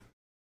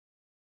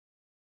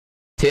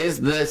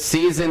'Tis the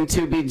season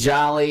to be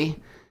jolly,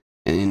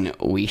 and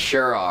we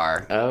sure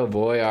are. Oh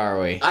boy, are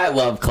we! I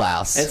love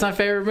Klaus. It's my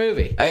favorite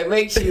movie. It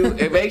makes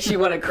you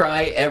want to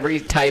cry every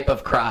type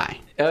of cry.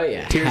 Oh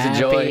yeah, Tears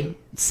happy, of joy,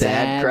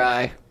 sad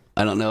cry.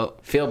 I don't know.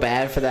 Feel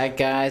bad for that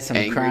guy. Some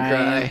Angry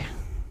crying. cry.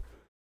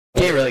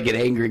 Can't really get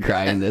angry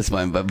cry in this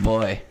one, but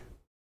boy,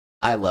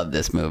 I love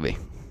this movie.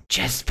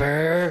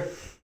 Jesper,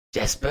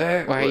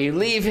 why are you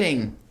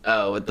leaving?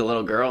 Oh, with the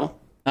little girl?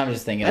 I'm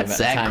just thinking That's about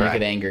the Zach time cry. you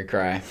could angry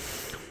cry.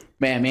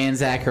 Man, me and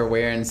Zach are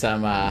wearing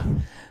some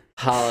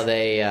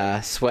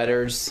holiday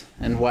sweaters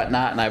and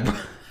whatnot, and I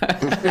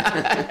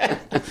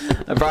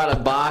brought a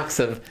box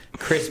of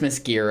Christmas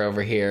gear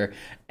over here,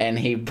 and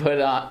he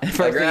put on.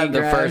 I grabbed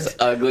the first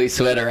ugly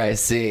sweater I He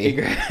see.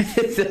 grabbed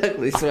his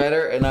ugly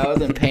sweater, and I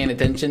wasn't paying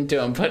attention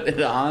to him putting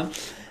it on,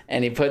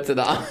 and he puts it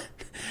on,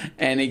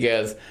 and he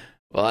goes,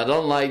 well, I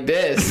don't like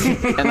this.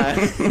 And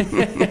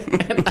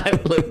I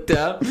looked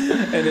up,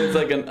 and it's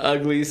like an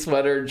ugly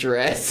sweater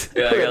dress.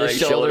 Yeah, I where got the like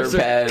shoulder shoulders are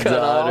pads cut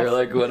on or off.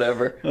 like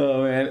whatever.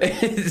 Oh, man.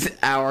 It's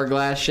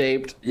hourglass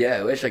shaped. Yeah,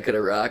 I wish I could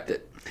have rocked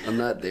it. I'm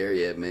not there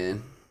yet,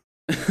 man.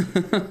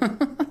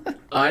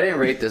 I didn't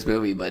rate this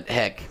movie, but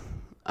heck.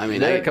 I mean,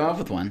 You better come up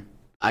with one.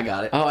 I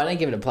got it. Oh, I didn't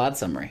give it a plot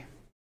summary.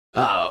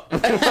 Oh.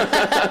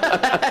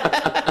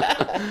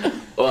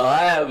 Well, I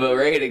have a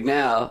rating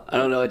now. I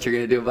don't know what you're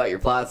going to do about your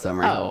plot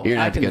summary. Oh, you're going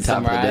to I have to can go top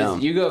of the summarize. dome.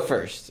 You go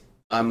first.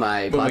 On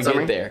my When plot we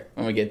summary?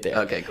 get there.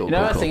 Okay, cool. You know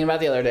what I was cool. thinking about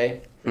the other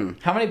day?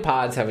 How many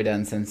pods have we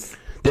done since?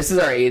 This is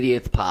our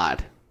 80th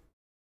pod.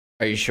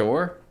 Are you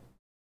sure?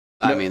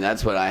 I mean,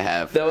 that's what I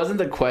have. That wasn't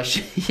the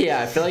question.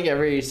 Yeah, I feel like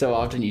every so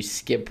often you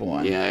skip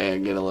one. Yeah, I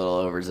get a little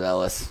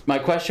overzealous. My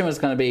question was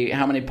going to be,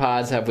 how many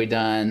pods have we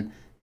done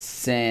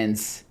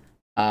since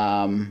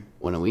One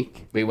a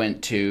week? we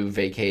went to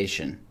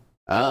vacation?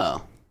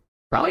 Oh.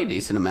 Probably a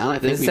decent amount. I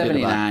think This is we did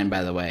about 79,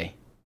 by the way.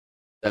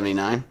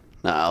 79?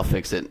 No, I'll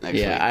fix it next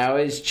Yeah, week. I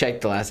always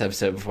check the last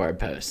episode before I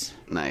post.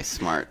 Nice,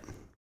 smart.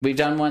 We've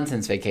done one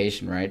since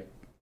vacation, right?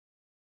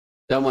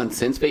 Done one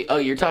since... Oh,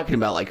 you're talking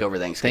about like over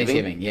Thanksgiving?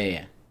 Thanksgiving,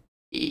 yeah.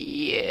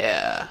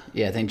 Yeah.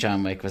 Yeah, I think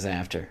John Wick was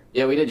after.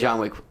 Yeah, we did John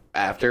Wick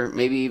after.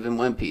 Maybe even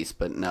One Piece,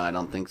 but no, I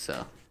don't think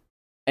so.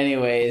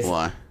 Anyways,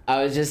 Why?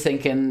 I was just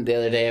thinking the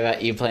other day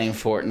about you playing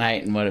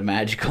Fortnite and what a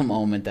magical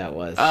moment that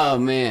was. Oh,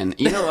 man.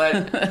 You know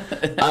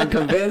what? I'm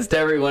convinced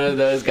every one of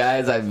those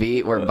guys I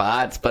beat were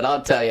bots, but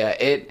I'll tell you,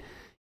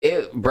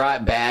 it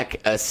brought back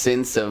a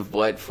sense of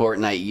what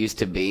Fortnite used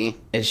to be.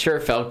 It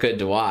sure felt good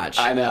to watch.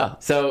 I know.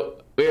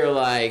 So we were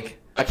like...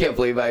 I can't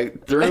believe I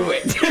threw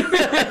it.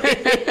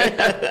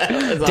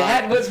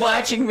 Dad was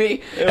watching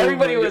me.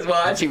 Everybody was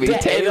watching me.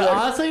 It Taylor.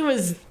 honestly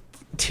was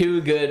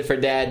too good for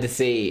Dad to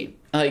see.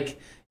 Like,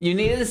 you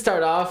needed to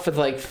start off with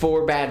like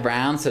 4 bad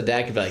rounds so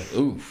Dad could be like,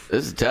 oof.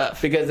 This is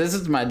tough. Because this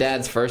is my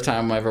dad's first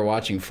time ever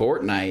watching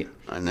Fortnite.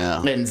 I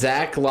know. And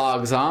Zach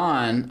logs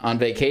on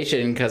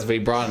vacation because we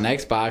brought an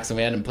Xbox and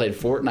we hadn't played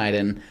Fortnite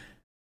in...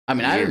 I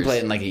mean, I haven't Years.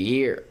 played in like a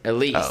year, at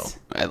least.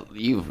 Oh,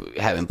 you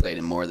haven't played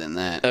in more than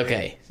that.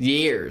 Okay,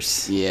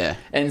 years. Yeah.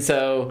 And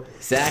so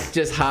Zach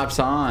just hops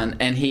on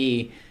and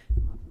he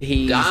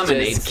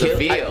Dominates just the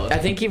field. I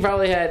think he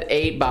probably had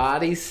 8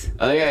 bodies.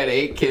 I think I had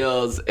 8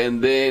 kills,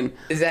 and then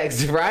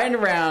Zach's riding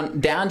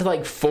around down to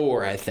like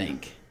 4, I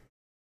think.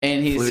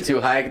 And flew he's too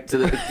high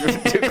too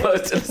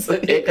close to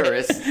the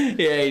Icarus. yeah,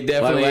 he My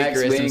definitely wax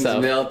Icarus wings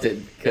himself.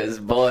 melted because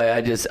boy,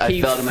 I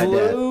He fell to my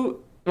death.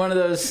 flew one of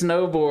those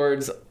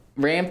snowboards,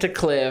 ramped a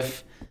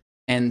cliff,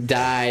 and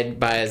died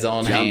by his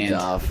own hand.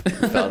 Jumped off,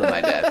 fell to my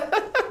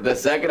death. The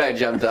second I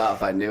jumped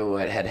off, I knew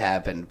what had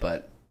happened.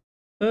 But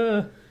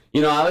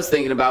you know, I was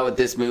thinking about with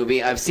this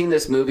movie. I've seen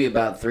this movie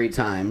about 3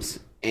 times,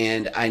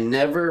 and I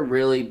never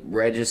really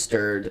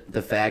registered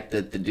the fact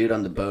that the dude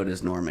on the boat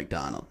is Norm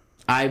Macdonald.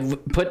 I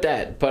put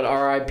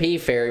R.I.P.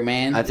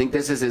 Ferryman. I think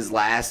this is his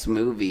last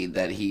movie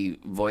that he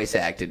voice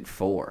acted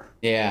for.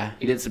 Yeah.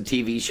 He did some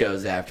TV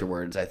shows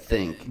afterwards, I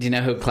think. Do you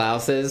know who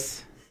Klaus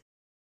is?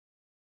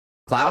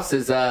 Klaus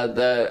is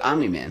the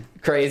Omni-Man.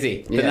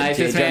 Crazy. The Yeah,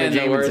 nicest J. man and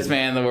Jonah the worst Jameson.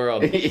 man in the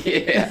world.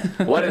 Yeah,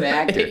 what an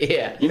actor.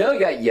 Yeah. You know he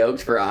got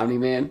yoked for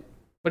Omni-Man?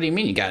 What do you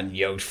mean you got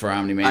yoked for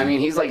Omni-Man? I mean,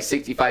 he's like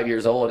 65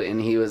 years old,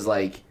 and he was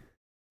like,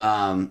 he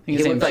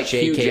his looked name's like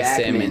Hugh J.K.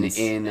 Jackman Simmons.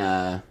 in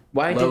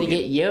Why Logan. did he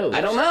get yoked?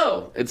 I don't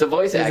know. It's a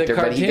voice It was a actor,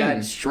 but he cartoon.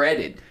 got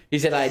shredded. He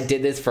said, I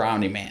did this for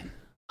Omni-Man.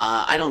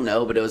 I don't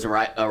know, but it was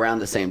around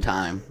the same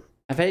time.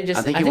 I think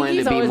he wanted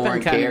he's to be always more been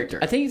in character.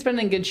 I think he's been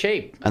in good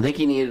shape. I think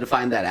he needed to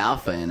find that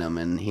alpha in him,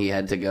 and he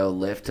had to go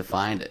lift to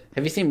find it.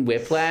 Have you seen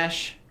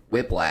Whiplash?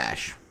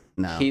 Whiplash.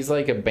 No. He's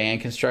like a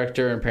band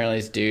constructor, and apparently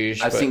he's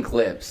douche. I've but seen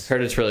clips.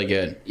 heard it's really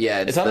good.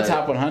 Yeah, It's on the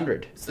top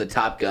 100. It's the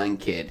Top Gun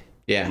kid.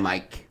 Yeah.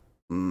 Mike.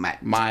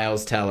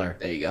 Miles Teller.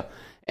 There you go.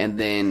 And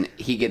then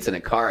he gets in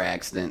a car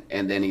accident,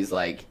 and then he's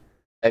like,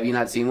 have you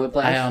not seen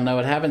Whiplash? I don't know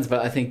what happens,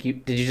 but I think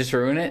did you just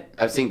ruin it?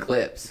 I've seen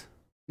clips.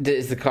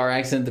 Is the car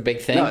accident the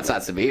big thing? No, it's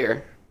not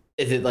severe.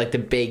 Is it like the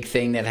big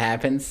thing that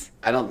happens?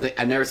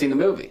 I've never seen the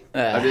movie.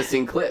 I've just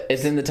seen clips.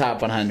 It's in the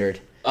top 100.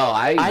 Oh,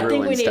 I think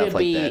ruin we need stuff to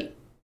like that.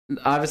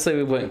 Obviously,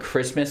 we went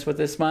Christmas with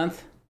this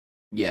month.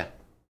 Yeah.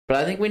 But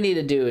I think we need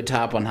to do a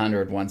top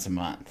 100 once a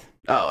month.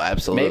 Oh,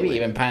 absolutely. Maybe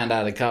even pound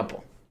out a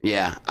couple.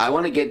 Yeah. I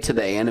want to get to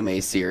the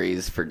anime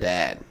series for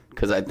Dad.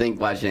 Because I think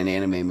watching an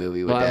anime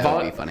movie with Dad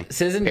would be funny.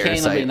 Citizen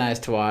Kane will be nice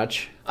to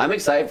watch. I'm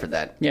excited for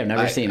that. Yeah, I've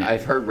never seen it.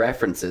 I've heard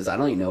references. I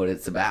don't even know what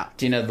it's about.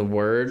 Do you know the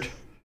word?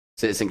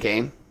 Citizen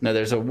Kane? No,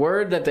 there's a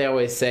word that they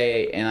always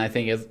say, and I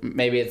think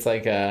maybe it's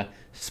like a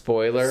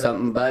spoiler.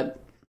 Something bud?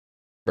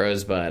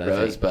 Rosebud.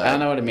 Rosebud. I don't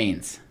know what it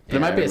means. But it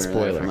might be a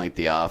spoiler. From like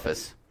The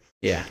Office.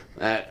 Yeah.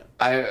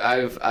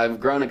 I've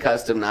grown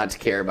accustomed not to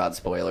care about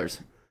spoilers.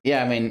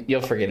 Yeah, I mean,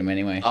 you'll forget them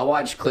anyway. I'll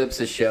watch clips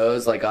of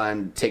shows like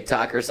on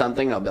TikTok or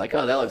something. I'll be like,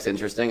 oh, that looks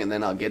interesting. And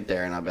then I'll get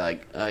there and I'll be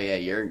like, oh, yeah,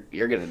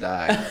 you're going to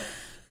die.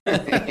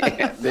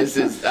 This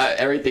is,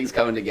 everything's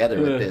coming together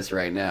with this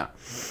right now.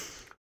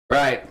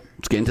 Right.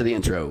 Let's get into the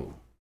intro.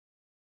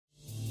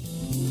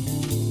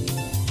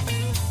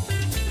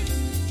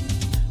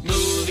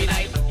 Movie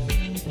night.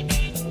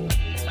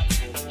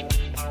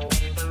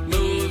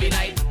 Movie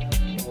night.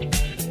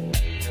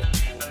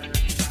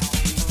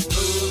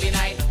 Movie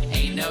night.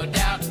 Ain't no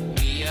doubt.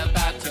 We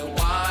about to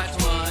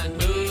watch one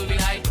movie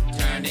night.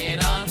 Turn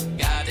it on.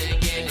 Gotta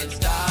get it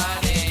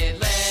started.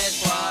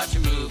 Let's watch a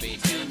movie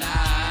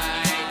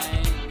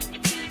tonight.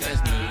 'Cause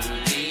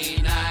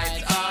movie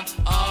nights are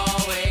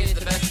always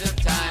the best of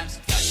times.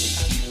 Got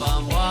to keep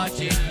on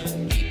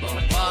watching. Keep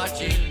on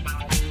watching.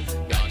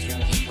 Got to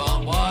keep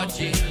on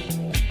watching.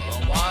 Keep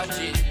on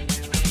watching.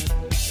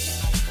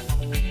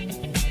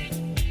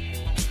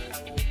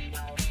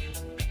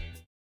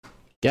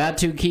 Got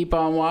to keep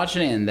on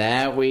watching, and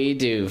that we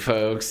do,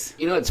 folks.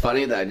 You know what's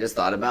funny that I just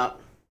thought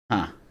about?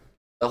 Huh.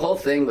 The whole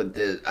thing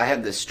with I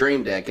have this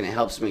stream deck and it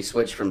helps me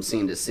switch from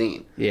scene to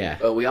scene. Yeah.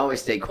 But we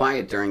always stay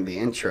quiet during the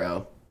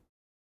intro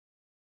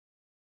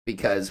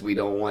because we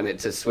don't want it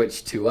to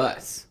switch to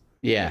us.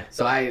 Yeah.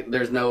 So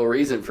there's no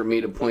reason for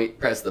me to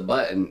press the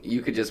button.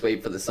 You could just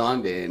wait for the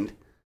song to end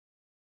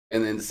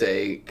and then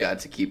say, got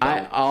to keep on.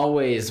 I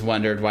always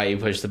wondered why you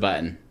pushed the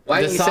button.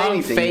 Why the didn't you song say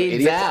anything, fades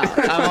idiot?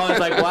 out. I'm always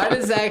like, why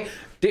does that...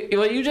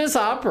 Well, you just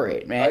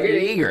operate, man. I get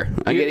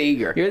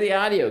eager. You're the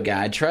audio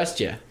guy. I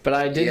trust you. But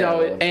I did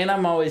always... And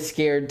I'm always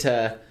scared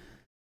to...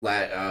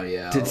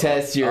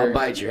 Test your... I'll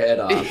bite your head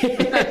off.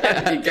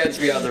 You catch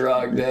me on the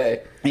wrong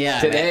day. Yeah.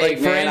 Today, like,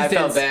 man, I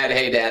felt bad.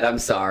 Hey, Dad, I'm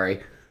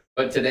sorry.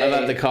 But today...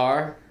 About the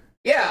car?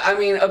 Yeah, I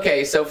mean,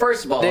 okay, so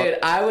first of all... Dude,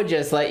 I would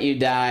just let you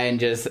die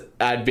and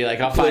I'd be like,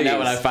 I'll find out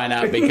when I find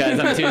out because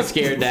I'm too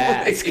scared to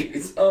ask.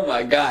 Oh,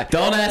 my God.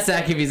 Don't ask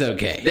Zach if he's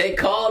okay. They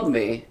called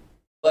me.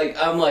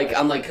 I'm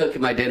like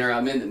cooking my dinner.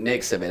 I'm in the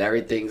mix of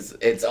it.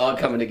 It's all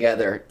coming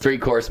together.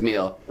 3-course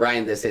meal right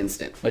in this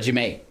instant. What'd you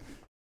make?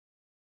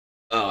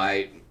 Oh,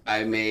 I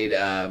made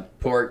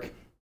pork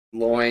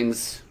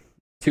loins,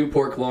 2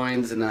 pork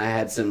loins, and then I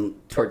had some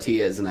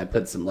tortillas, and I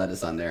put some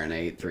lettuce on there, and I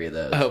ate 3 of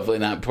those. Hopefully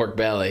not pork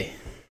belly.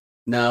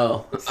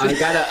 No,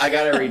 I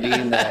gotta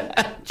redeem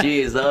that.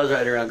 Jeez, that was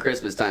right around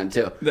Christmas time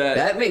too.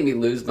 That made me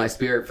lose my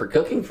spirit for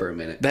cooking for a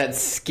minute. That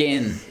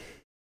skin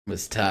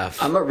was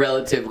tough. I'm a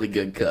relatively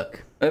good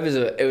cook. It was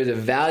a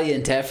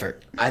valiant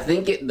effort. I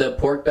think the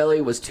pork belly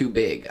was too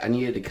big. I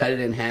needed to cut it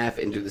in half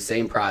and do the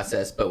same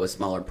process, but with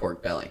smaller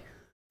pork belly.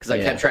 Because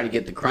I kept trying to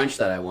get the crunch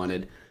that I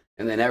wanted,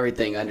 and then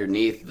everything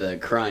underneath the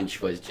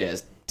crunch was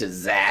just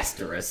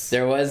disastrous.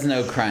 There was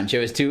no crunch. It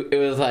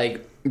was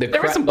like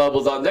there were some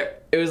bubbles on there.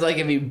 It was like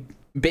if you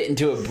bit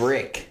into a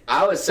brick.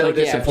 I was so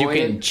disappointed. Yeah, if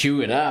you can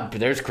chew it up,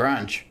 there's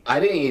crunch. I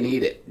didn't even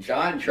eat it.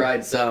 John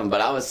tried some,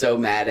 but I was so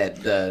mad at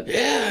the...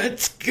 Yeah,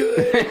 it's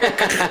good.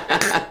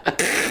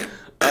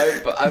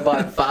 I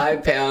bought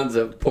 5 pounds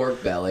of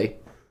pork belly,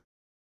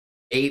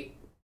 ate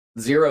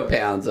 0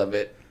 pounds of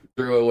it,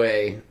 threw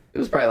away. It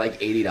was probably like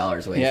 $80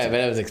 wasted. Yeah, but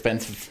it was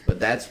expensive.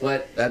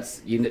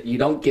 But you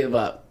don't give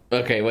up.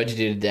 Okay, what'd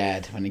you do to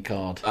Dad when he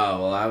called?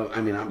 Oh, well, I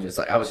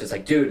was just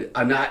like, dude,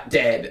 I'm not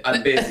dead.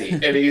 I'm busy.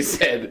 And he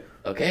said,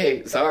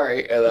 okay,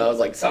 sorry. And I was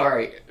like,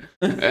 sorry.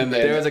 And then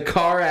there was a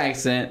car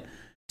accident.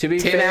 To be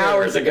 10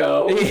 hours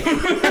ago.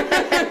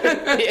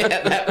 Yeah,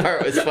 that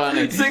part was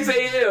funny. 6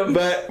 a.m.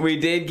 But we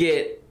did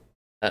get...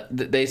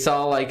 they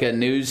saw like a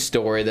news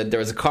story that there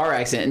was a car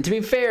accident. And to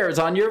be fair, it's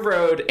on your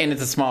road, and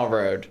it's a small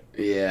road.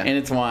 Yeah. And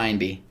it's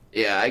windy.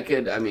 Yeah, I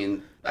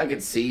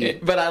could see.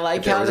 But I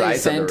like how they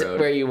sent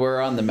where you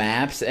were on the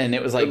maps, and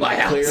it was like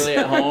clearly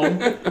at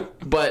home.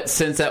 But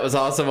since that was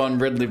also on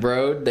Ridley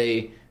Road,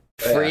 they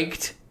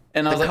freaked.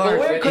 And I was like, well,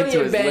 where could he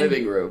have been?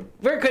 Living room.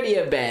 Where could he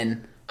have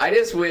been? I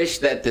just wish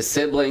that the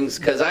siblings,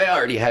 because I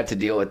already have to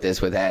deal with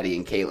this with Addie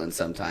and Caitlin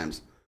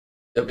sometimes.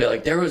 They'll be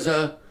like, there was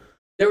a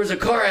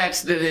car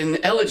accident in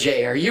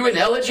Ellijay. Are you in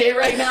Ellijay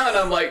right now? And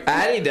I'm like...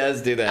 Addie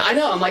does do that. I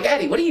know. I'm like,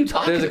 Addie, what are you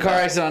talking about? There's a car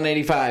accident on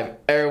 85.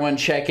 Everyone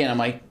check in. I'm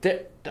like,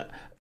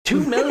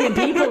 2 million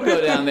people go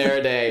down there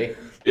a day.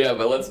 Yeah,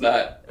 but let's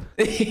not...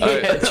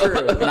 Yeah, true.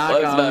 Let's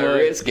not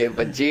risk it.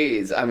 But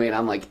geez, I mean,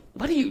 I'm like,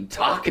 what are you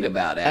talking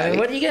about, Addie? I mean,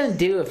 what are you going to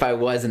do if I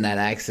was in that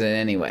accident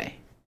anyway?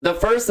 The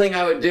first thing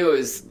I would do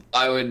is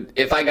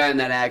if I got in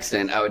that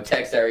accident, I would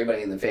text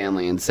everybody in the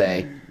family and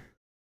say,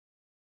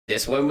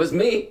 This one was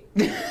me.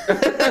 I'm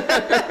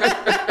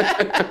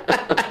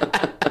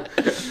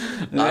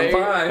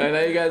fine. I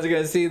know you guys are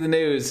going to see the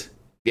news.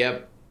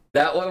 Yep.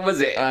 That one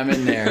was it. I'm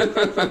in there.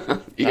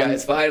 You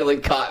guys finally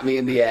caught me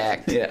in the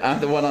act. Yeah,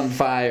 I'm the one on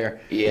fire.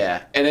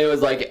 Yeah. And it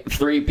was like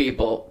 3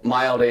 people,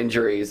 mild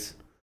injuries.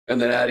 And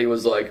then Addie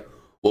was like,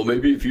 well,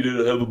 maybe if you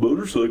didn't have a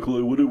motorcycle,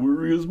 I wouldn't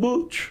worry as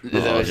much. Is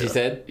that what she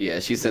said?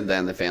 Yeah, she sent that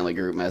in the family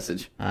group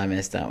message. I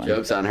missed that one.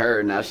 Joke's on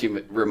her. Now she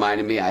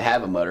reminded me I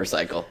have a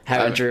motorcycle.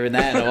 Haven't driven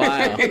that in a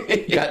while.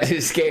 Got too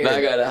scared.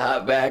 I got to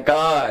hop back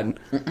on.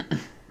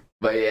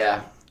 But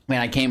yeah.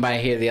 Man, I came by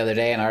here the other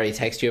day and I already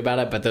texted you about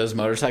it, but those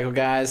motorcycle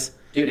guys.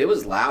 Dude, it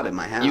was loud in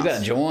my house. You got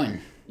to join.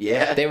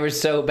 Yeah. They were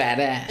so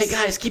badass. Hey,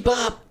 guys, keep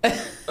up.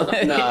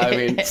 No, I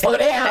mean, slow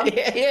down.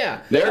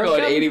 Yeah. They were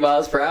going 80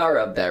 miles per hour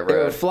up that road. They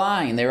were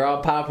flying. They were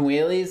all popping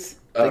wheelies.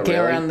 They came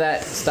around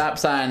that stop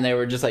sign. They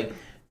were just like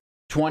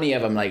 20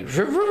 of them, like.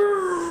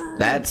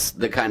 That's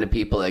the kind of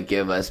people that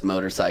give us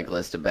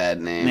motorcyclists a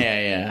bad name.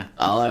 Yeah.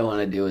 All I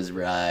want to do is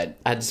ride.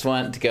 I just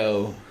want to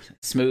go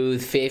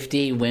smooth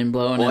 50, wind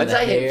blowing in the Once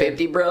I hit hair.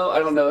 50, bro, I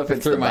don't know if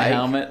it's through the my bike.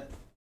 helmet.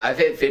 I've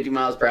hit 50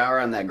 miles per hour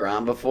on that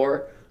Grom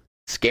before.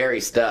 Scary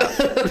stuff.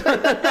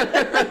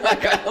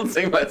 Like, I don't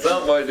see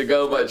myself wanting to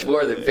go much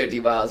more than 50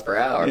 miles per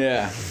hour.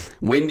 Yeah.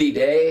 Windy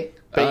day.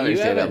 But you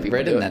haven't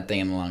ridden that thing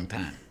in a long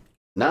time.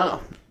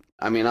 No.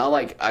 I mean,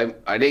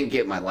 I didn't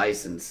get my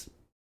license,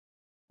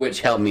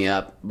 which held me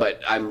up,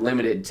 but I'm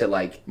limited to,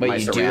 like, my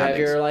surroundings. Wait, you do have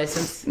your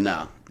license?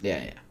 No.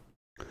 Yeah.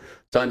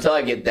 So until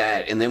I get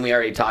that, and then we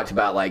already talked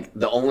about, like,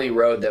 the only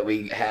road that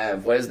we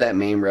have, what is that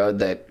main road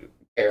that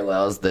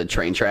parallels the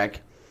train track?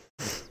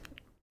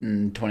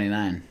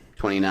 29.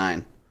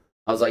 29.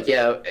 I was like,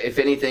 yeah, if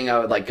anything, I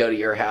would, like, go to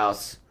your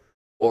house,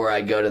 or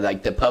I'd go to,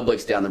 like, the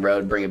Publix down the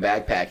road, bring a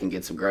backpack, and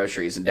get some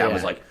groceries. And Dad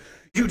was like,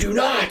 you do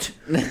not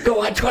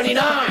go on 29.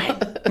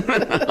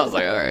 I was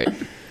like, all right.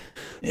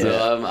 Yeah.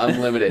 So I'm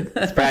limited.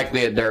 It's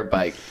practically a dirt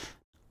bike.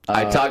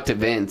 I talked to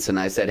Vince, and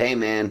I said, hey,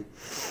 man,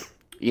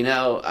 you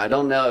know, I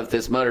don't know if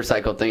this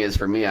motorcycle thing is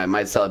for me. I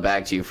might sell it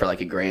back to you for like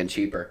 $1,000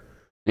 cheaper.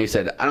 And he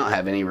said, I don't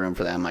have any room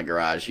for that in my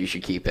garage. You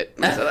should keep it.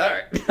 And I said, all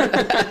right.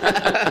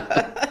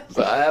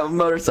 So I have a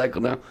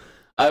motorcycle now.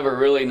 I have a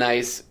really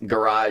nice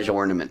garage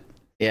ornament.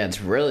 Yeah, it's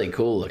really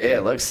cool looking. Yeah,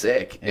 it looks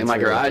sick. And my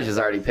garage is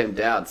already pimped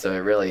out, so it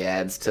really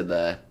adds to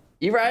the...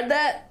 You ride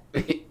that?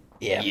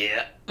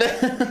 Yeah.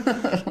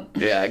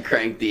 Yeah, I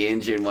cranked the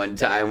engine one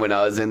time when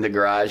I was in the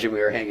garage and we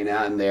were hanging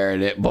out in there,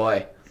 and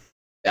boy,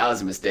 that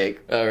was a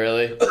mistake. Oh,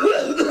 really?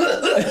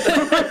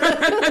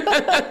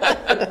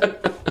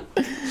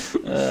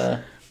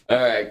 All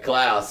right,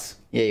 Klaus.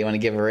 Yeah, you want to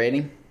give a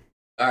rating?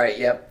 All right,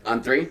 yep.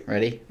 On 3?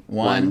 Ready?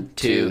 1,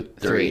 2,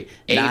 3.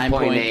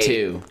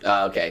 9.2.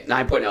 Oh, okay.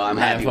 9.0. I'm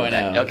happy with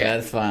that. Okay.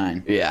 That's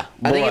fine. Yeah.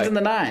 I think it's in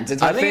the 9s.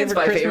 It's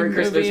my favorite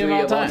Christmas movie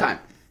of all time.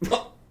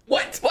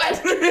 What?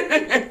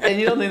 And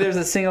you don't think there's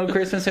a single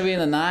Christmas movie in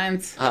the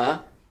 9s? Huh?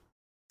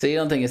 So you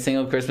don't think a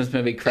single Christmas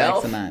movie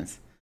cracks the 9s?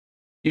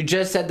 You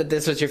just said that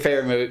this was your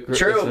favorite movie.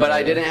 True, but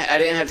I didn't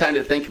have time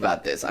to think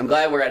about this. I'm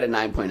glad we're at a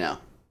 9.0.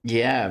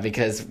 Yeah,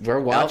 because we're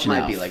watching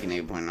Elf might be like an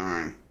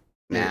 8.9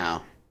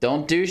 now.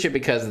 Don't douche it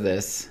because of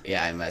this.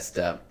 Yeah, I messed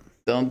up.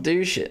 Don't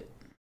douche it.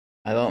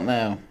 I don't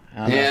know.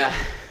 Yeah.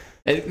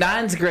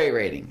 9's a great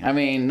rating. I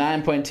mean,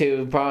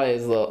 9.2 probably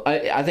is a little...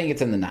 I think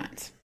it's in the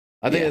 9s.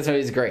 I think this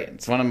movie's great.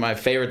 It's one of my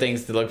favorite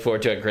things to look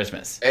forward to at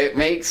Christmas. It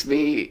makes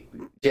me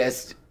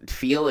just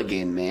feel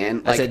again,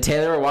 man. I said,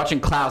 Taylor, we're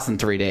watching Klaus in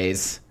 3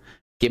 days.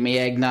 Get me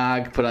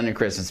eggnog, put on your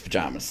Christmas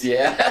pajamas.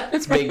 Yeah.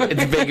 It's a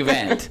big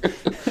event.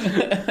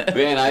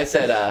 Man, I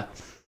said,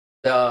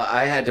 so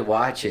I had to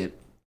watch it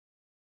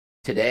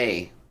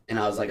today, and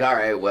I was like, all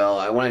right, well,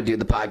 I want to do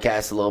the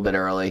podcast a little bit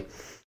early.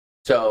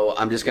 So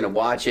I'm just going to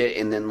watch it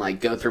and then like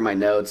go through my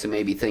notes and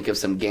maybe think of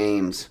some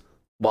games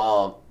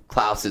while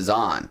Klaus is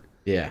on.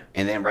 Yeah.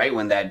 And then right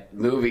when that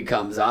movie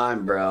comes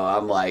on, bro,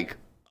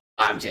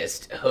 I'm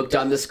just hooked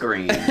on the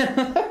screen.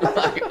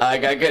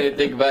 I couldn't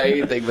think about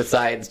anything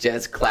besides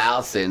just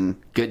Klaus and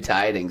Good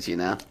Tidings, you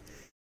know?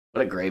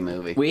 What a great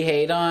movie. We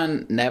hate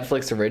on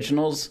Netflix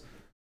originals,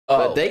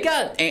 but they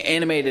got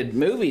animated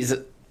movies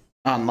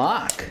on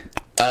lock.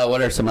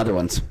 What are some other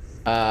ones?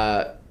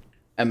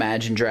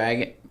 Imagine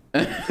Dragon.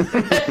 love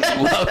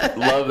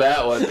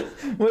that one.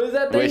 What is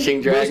that thing?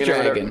 Wishing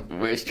Dragon.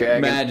 Wish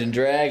Dragon. Imagine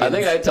Dragons. I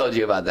think I told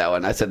you about that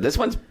one. I said, this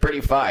one's pretty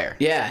fire.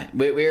 Yeah.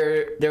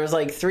 There was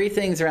like 3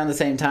 things around the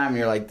same time, and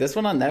you're like, this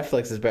one on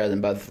Netflix is better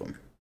than both of them.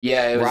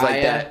 Yeah, it was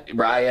like that.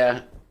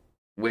 Raya,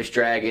 Wish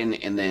Dragon,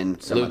 and then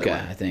some Luca,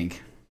 other one. I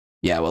think.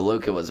 Yeah, well,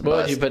 Luca was a What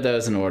bust. would you put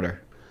those in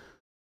order?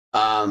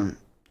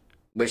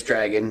 Wish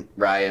Dragon,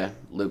 Raya,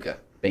 Luca.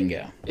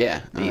 Bingo.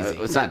 Yeah. Easy.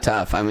 It's not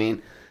tough. I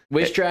mean...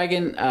 Wish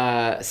Dragon,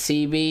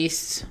 Sea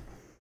Beast.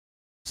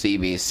 Sea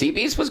Beast. Sea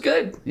Beast was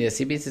good. Yeah,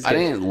 Sea Beast is good. I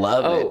didn't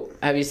love it. Oh,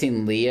 have you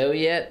seen Leo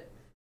yet?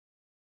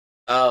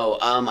 Oh,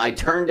 I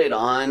turned it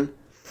on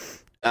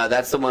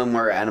That's the one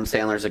where Adam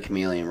Sandler's a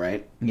chameleon,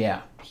 right?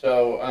 Yeah.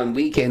 So on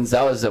weekends,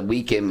 that was a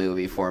weekend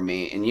movie for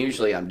me, and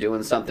usually I'm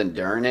doing something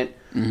during it.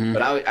 Mm-hmm.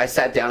 But I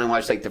sat down and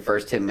watched like the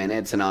first 10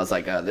 minutes, and I was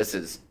like, "Oh, this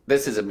is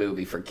a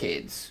movie for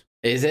kids."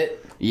 Is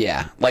it?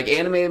 Yeah, like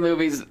animated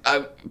movies.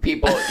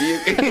 People, you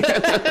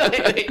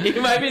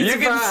might be. You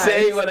can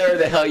say whatever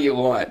the hell you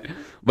want,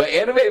 but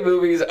animated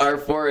movies are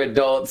for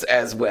adults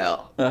as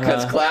well.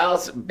 Because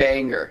Klaus,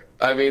 banger.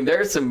 I mean,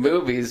 there's some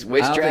movies.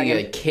 Which I don't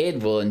think a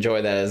kid will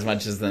enjoy that as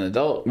much as an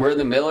adult. We're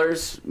the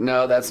Millers.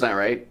 No, that's not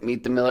right.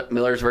 Meet the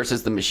Millers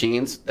versus the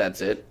Machines.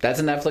 That's it.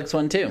 That's a Netflix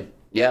one too.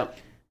 Yep.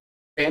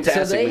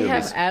 Fantastic. So they movies.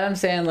 have Adam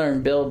Sandler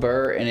and Bill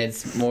Burr, and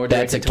it's more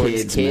that's directed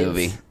towards kids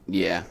movie.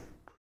 Yeah.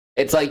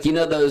 It's like, you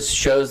know those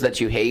shows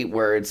that you hate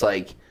where it's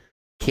like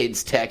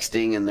kids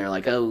texting and they're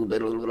like, oh, blah,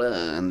 blah, blah,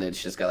 and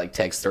it's just got like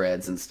text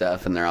threads and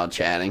stuff and they're all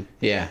chatting.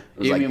 Yeah.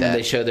 You mean when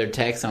they show their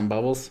text on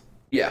Bubbles?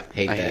 Yeah.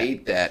 I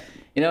hate that.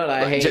 You know what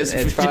I hate?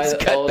 It's probably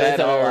the oldest I've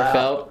ever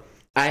felt.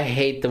 I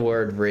hate the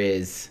word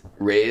Riz.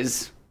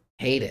 Riz?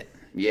 Hate it.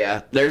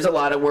 Yeah. There's a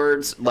lot of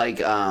words like,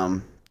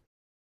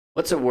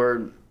 what's a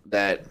word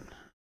that...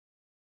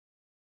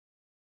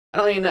 I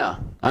don't even know.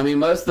 I mean,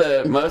 most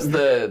of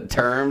the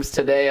terms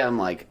today, I'm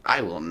like, I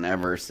will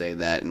never say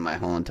that in my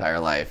whole entire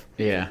life.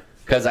 Yeah.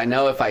 Because I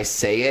know if I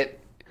say it,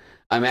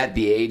 I'm at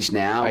the age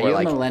now. Are you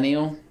a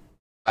millennial?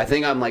 I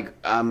think I'm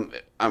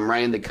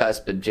right in the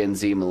cusp of Gen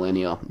Z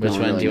millennial. Which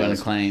one do you want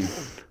to claim?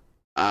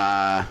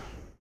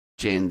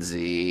 Gen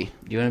Z.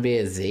 You want to be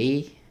a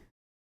Z?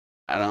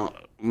 I don't.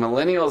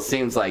 Millennial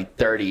seems like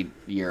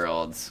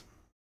 30-year-olds.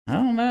 I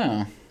don't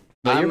know.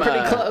 But you're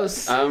pretty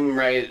close. I'm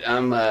right.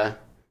 I'm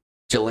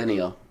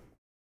Zillennial.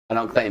 I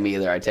don't claim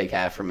either. I take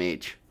half from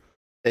each.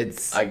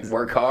 I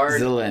work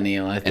hard.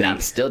 Zillennial, I think. And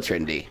I'm still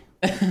trendy.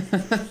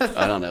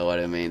 I don't know what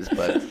it means,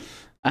 but...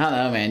 I don't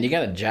know, man. You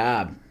got a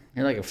job.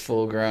 You're like a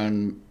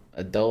full-grown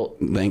adult.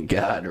 Thank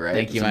God, right?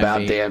 It's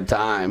about damn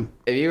time.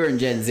 If you were in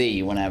Gen Z,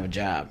 you want to have a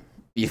job.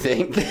 You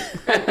think?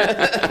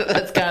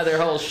 That's kind of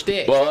their whole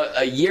shtick. Well,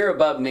 a year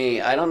above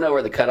me, I don't know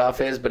where the cutoff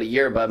is, but a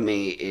year above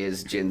me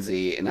is Gen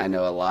Z, and I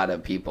know a lot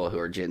of people who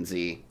are Gen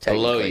Z.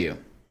 Below you.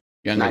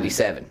 You're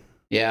 97.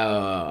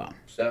 Yeah.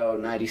 So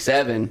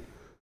 97,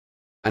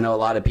 I know a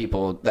lot of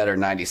people that are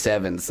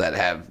 97s that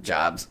have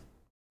jobs.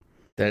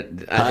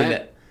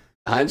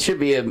 Hunt should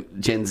be a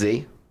Gen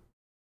Z.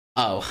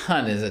 Oh,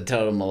 Hunt is a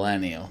total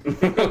millennial.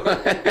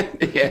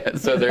 Yeah,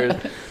 so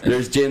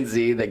there's Gen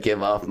Z that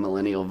give off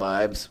millennial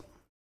vibes.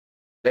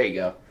 There you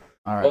go.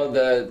 All right. Well,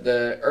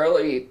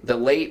 the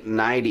late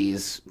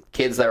 90s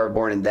kids that were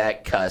born in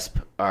that cusp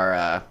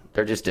are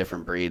they're just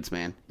different breeds,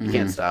 man. You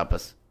can't stop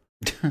us.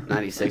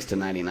 96 to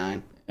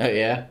 99. Oh,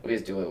 yeah? We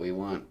just do what we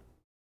want.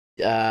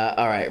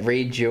 All right.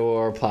 Read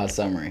your plot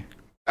summary.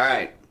 All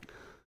right.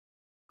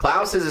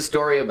 Klaus is a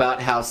story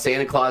about how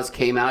Santa Claus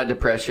came out of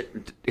depression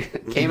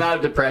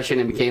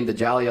and became the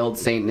jolly old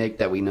Saint Nick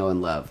that we know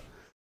and love.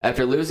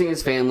 After losing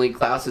his family,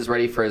 Klaus is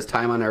ready for his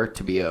time on Earth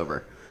to be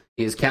over.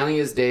 He is counting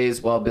his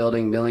days while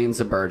building millions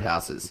of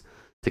birdhouses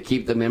to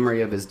keep the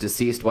memory of his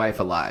deceased wife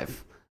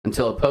alive,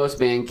 until a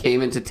postman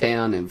came into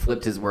town and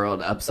flipped his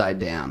world upside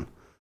down.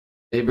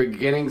 They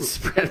begin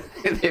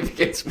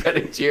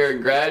spreading cheer,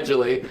 and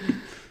gradually,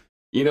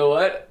 you know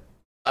what?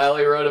 I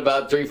only wrote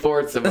about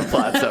 3/4 of a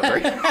plot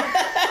summary.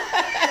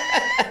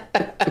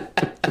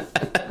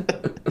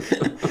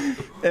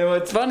 And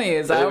what's funny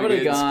is I would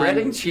have gone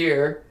spreading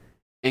cheer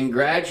and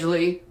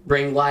gradually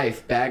bring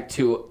life back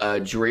to a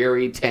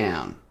dreary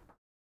town.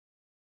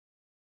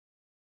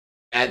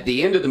 At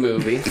the end of the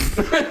movie,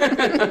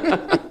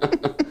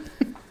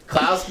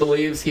 Klaus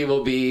believes he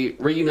will be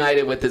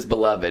reunited with his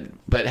beloved,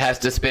 but has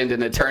to spend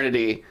an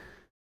eternity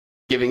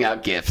giving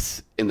out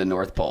gifts in the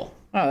North Pole.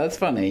 Oh, that's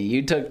funny.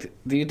 You did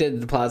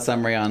the plot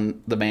summary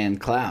on the man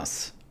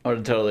Klaus. I would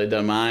have totally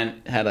done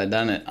mine had I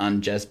done it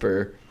on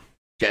Jesper.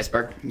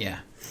 Jesper? Yeah.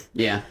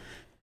 Yeah.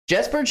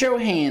 Jesper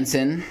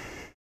Johansson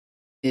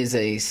is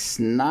a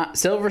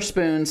silver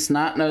spoon,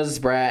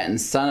 snot-nosed brat, and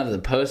son of the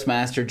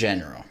Postmaster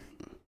General.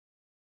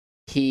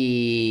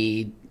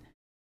 He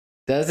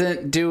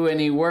doesn't do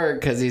any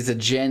work because he's a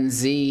Gen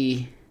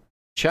Z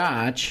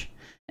chotch,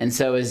 and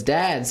so his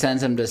dad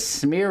sends him to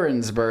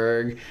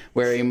Smearensburg,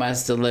 where he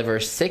must deliver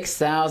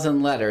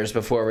 6,000 letters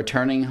before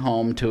returning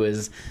home to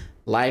his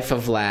life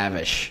of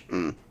lavish.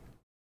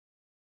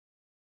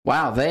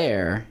 While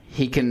there,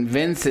 he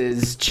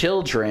convinces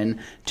children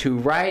to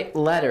write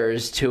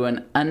letters to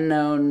an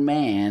unknown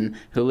man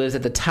who lives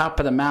at the top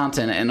of the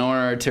mountain in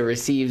order to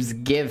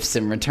receive gifts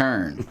in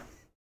return.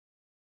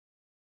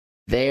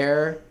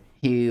 There,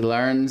 he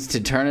learns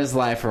to turn his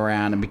life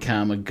around and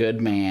become a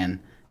good man,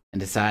 and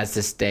decides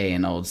to stay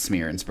in old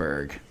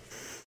Smearensburg.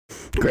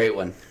 Great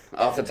one.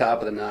 Off the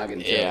top of the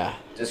noggin. Yeah.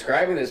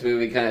 Describing this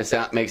movie kind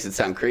of makes it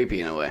sound creepy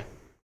in a way.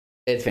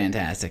 It's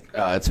fantastic.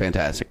 Oh, it's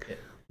fantastic.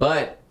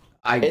 But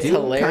it's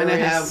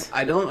hilarious.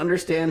 I don't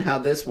understand how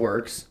this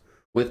works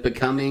with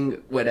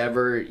becoming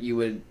whatever you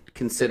would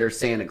consider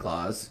Santa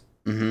Claus,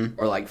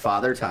 or like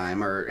Father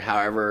Time, or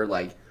however,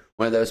 like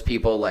one of those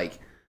people like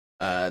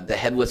the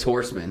Headless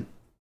Horseman,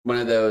 one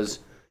of those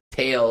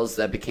tails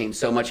that became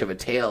so much of a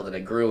tail that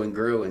it grew and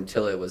grew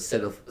until it was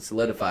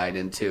solidified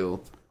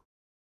into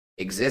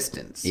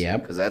existence. Yeah,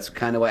 because that's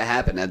kind of what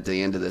happened at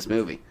the end of this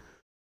movie.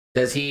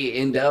 Does he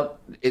end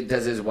up?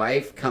 Does his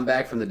wife come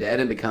back from the dead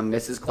and become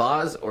Mrs.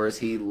 Claus, or is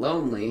he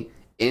lonely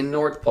in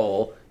North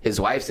Pole? His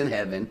wife's in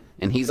heaven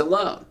and he's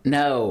alone.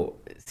 No,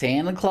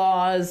 Santa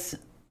Claus.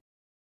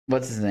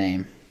 What's his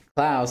name?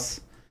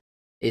 Klaus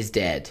is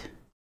dead.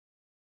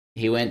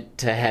 He went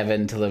to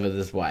heaven to live with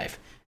his wife,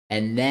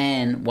 and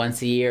then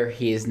once a year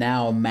he is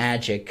now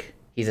magic.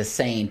 He's a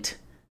saint,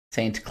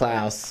 Saint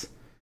Klaus,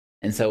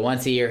 and so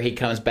once a year he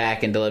comes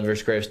back and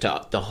delivers gifts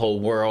to the whole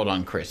world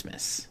on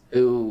Christmas.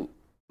 Who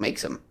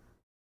makes him?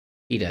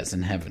 He does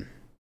in heaven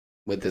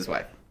with his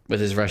wife, with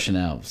his Russian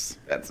elves.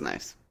 That's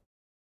nice.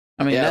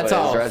 I mean, that's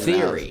all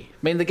theory. I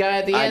mean, the guy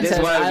at the end says,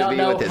 I don't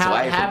know how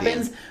it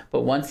happens,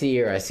 but once a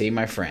year I see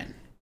my friend.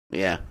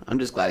 Yeah, I'm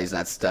just glad he's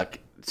not stuck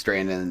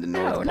stranded in the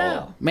North Pole.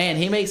 No. Man,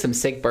 he makes some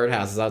sick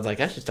birdhouses. I was like,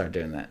 I should start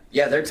doing that.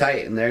 Yeah, they're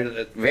tight, and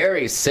they're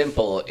very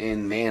simple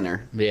in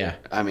manner. Yeah.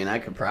 I mean, I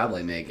could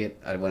probably make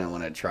it. I wouldn't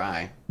want to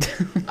try.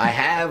 I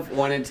have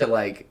wanted to,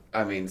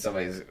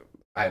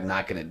 I'm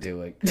not going to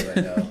do it because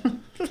I know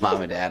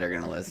Mom and Dad are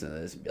going to listen to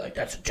this and be like,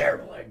 that's a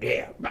terrible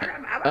idea.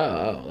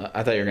 Oh,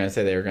 I thought you were going to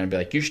say they were going to be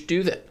like, you should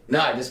do that.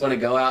 No, I just want to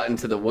go out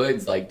into the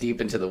woods, like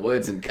deep into the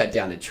woods, and cut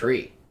down a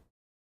tree.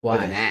 Why?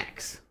 With an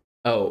axe.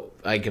 Oh,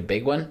 like a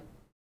big one?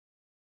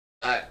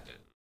 8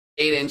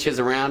 inches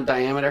around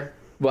diameter.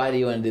 Why do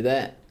you want to do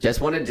that?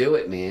 Just want to do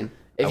it, man.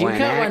 If you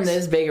cut one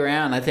this big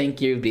around, I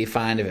think you'd be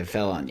fine if it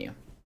fell on you.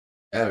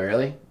 Oh,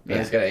 really? Yeah.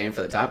 You just got to aim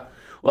for the top?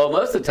 Well,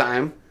 most of the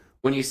time,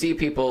 when you see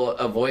people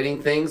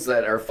avoiding things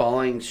that are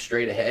falling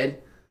straight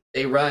ahead,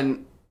 they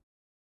run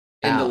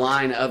in the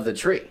line of the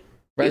tree.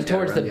 Run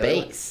towards the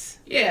base.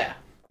 Yeah.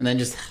 And then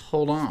just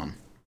hold on.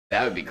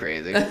 That would be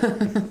crazy.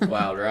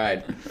 Wild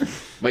ride.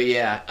 But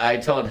yeah, I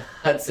told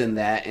Hudson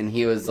that, and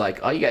he was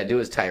like, all you got to do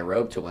is tie a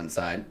rope to one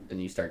side, then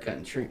you start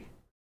cutting tree.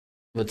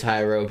 We'll tie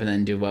a rope and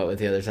then do what with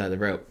the other side of the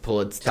rope?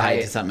 Pull it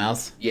tied to something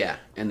else? Yeah,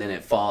 and then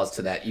it falls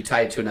to that. You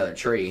tie it to another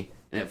tree,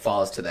 and it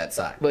falls to that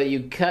side. But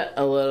you cut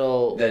a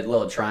little... That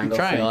little triangle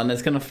thing. And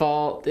it's going to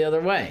fall the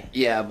other way.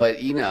 Yeah,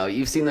 but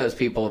you've seen those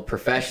people,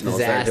 professionals,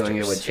 that are doing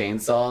it with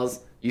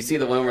chainsaws. You see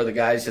the one where the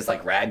guy's just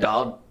like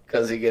ragdolled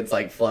because he gets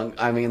like flung.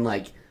 I mean,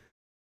 like...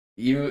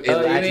 You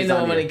mean the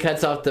one when he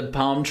cuts off the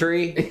palm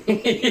tree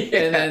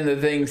and then the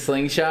thing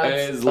slingshots?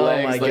 And his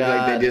legs look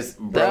like they just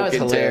broke that was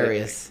into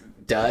hilarious.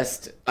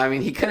 Dust. I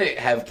mean, he couldn't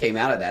have came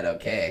out of that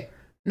okay.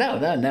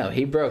 No.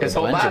 He broke his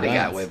whole body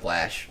got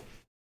whiplash.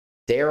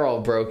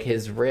 Daryl broke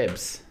his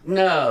ribs.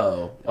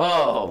 No.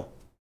 Oh.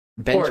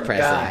 Bench poor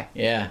pressing. Guy.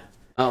 Yeah.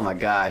 Oh my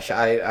gosh.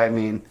 I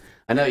mean,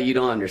 I know you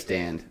don't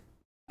understand.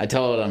 I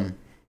told him.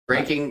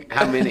 Breaking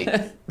how many?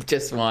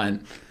 Just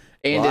one.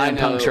 And didn't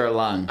puncture a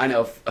lung. I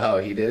know. Oh,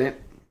 he didn't?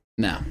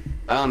 No.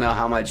 I don't know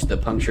how much the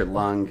punctured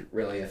lung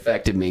really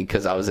affected me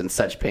because I was in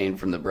such pain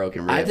from the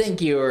broken ribs. I think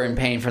you were in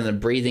pain from the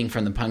breathing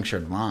from the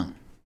punctured lung.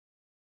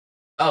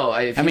 Oh,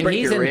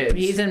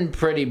 he's in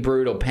pretty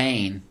brutal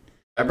pain.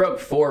 I broke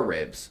 4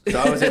 ribs, so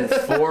I was in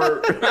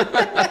 4.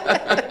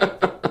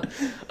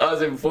 I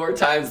was in 4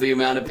 times the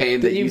amount of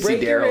pain that you see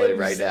Daryl in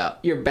right now.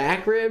 Your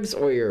back ribs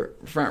or your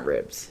front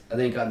ribs? I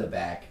think on the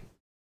back.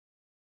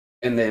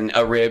 And then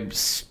a rib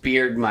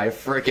speared my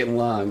freaking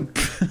lung.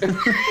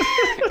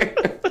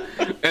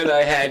 And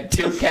I had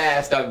 2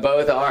 casts on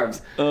both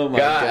arms. Oh my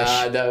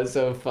God, that was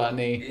so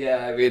funny.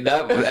 Yeah, I mean,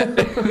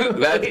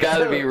 that's got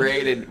to be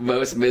rated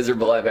most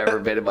miserable I've ever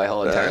been in my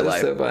whole entire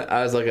life. So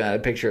I was looking at a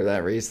picture of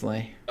that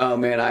recently. Oh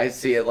man, I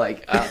see it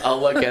like, I'll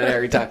look at it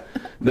every time.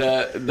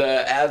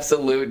 The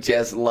absolute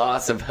just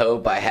loss of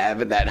hope I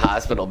have in that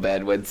hospital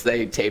bed once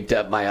they taped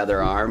up my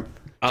other arm.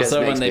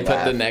 Also, when they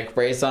put the neck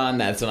brace on,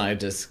 that's when I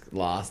just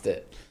lost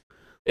it.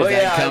 Is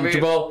that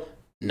comfortable?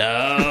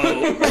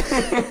 No.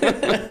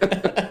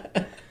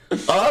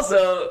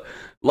 Also,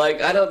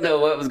 like, I don't know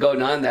what was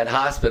going on in that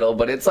hospital,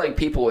 but it's like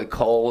people with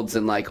colds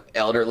and like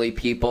elderly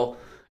people.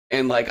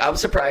 And like, I'm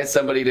surprised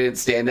somebody didn't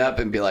stand up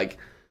and be like,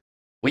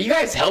 will you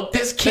guys help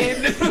this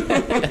kid?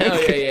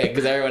 Oh, yeah,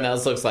 because everyone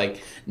else looks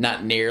like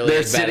not nearly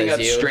as bad as you. They're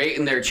sitting up straight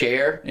in their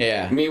chair.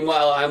 Yeah.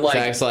 Meanwhile, I'm like...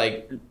 Zach's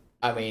like,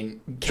 I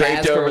mean...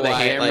 Draped over the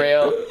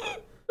handrail.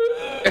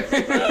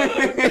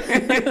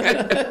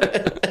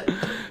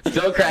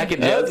 Still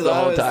cracking jokes the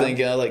whole time. I was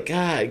thinking, I was like,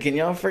 God, can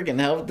y'all freaking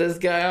help this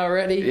guy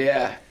already?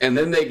 Yeah. And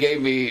then they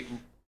gave me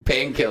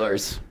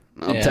painkillers.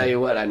 I'll tell you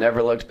what, I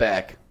never looked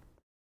back.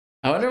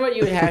 I wonder what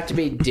you would have to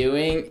be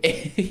doing...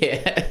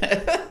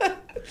 Yeah.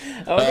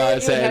 I wonder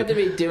what you would have to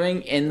be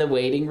doing in the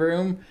waiting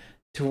room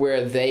to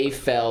where they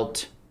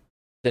felt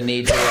the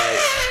need to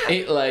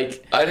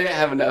like I didn't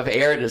have enough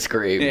air to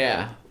scream.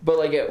 Yeah, but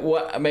like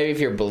maybe if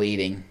you're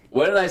bleeding.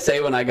 What did I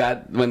say when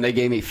they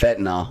gave me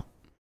fentanyl?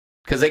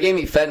 Because they gave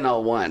me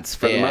fentanyl once.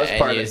 For the most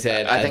part, and you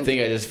said, I think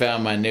I just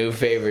found my new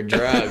favorite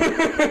drug.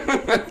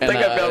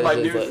 I found my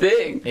new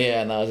thing.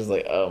 Yeah, and I was just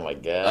like, oh my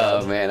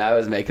God. Oh man, I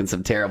was making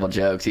some terrible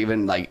jokes,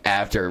 even like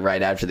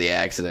right after the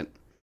accident.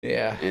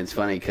 Yeah, and it's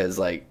funny because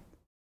like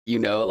You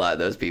know a lot of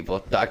those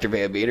people. Dr.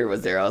 Van Meter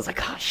was there. I was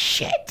like, oh,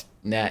 shit.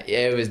 Nah,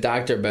 yeah, it was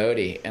Dr.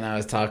 Bodie, and I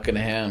was talking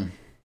to him.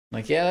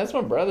 Like, yeah, that's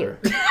my brother.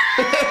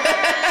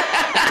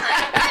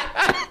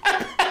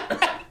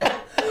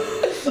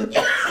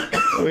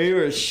 We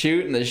were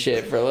shooting the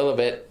shit for a little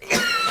bit.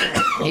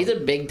 He's a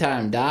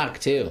big-time doc,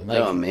 too. Like,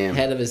 oh, man.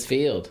 Head of his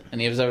field. And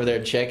he was over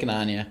there checking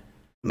on you.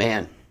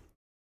 Man.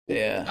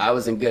 Yeah. I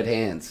was in good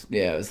hands.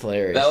 Yeah, it was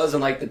hilarious. That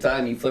wasn't like the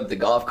time you flipped the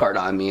golf cart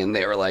on me and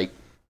they were like,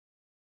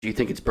 do you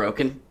think it's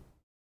broken?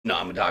 No,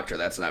 I'm a doctor.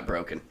 That's not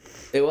broken.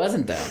 It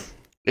wasn't, though.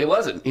 It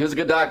wasn't. He was a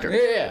good doctor.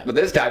 Yeah. But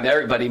this time,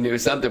 everybody knew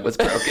something was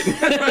broken.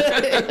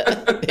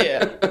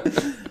 Yeah.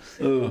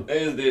 Ooh. I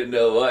just didn't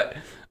know what.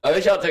 I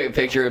wish y'all took a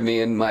picture of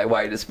me in my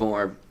whitest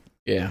form.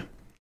 Yeah.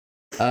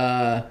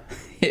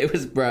 It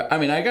was, bro. I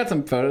mean, I got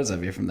some photos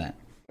of you from that.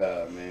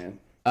 Oh, man.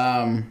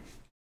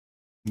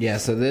 Yeah,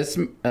 so this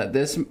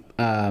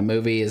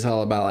movie is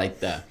all about, like,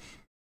 the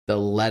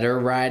letter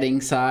writing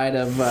side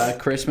of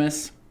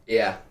Christmas.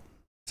 Yeah.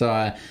 So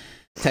I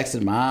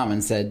texted Mom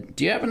and said,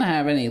 do you happen to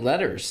have any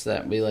letters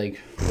that we, like,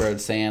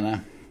 wrote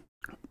Santa?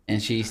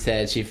 And she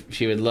said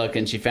she would look,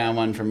 and she found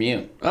one from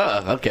you.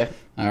 Oh, okay.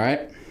 All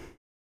right.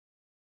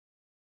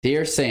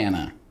 Dear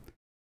Santa,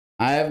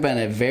 I have been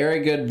a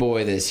very good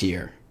boy this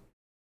year.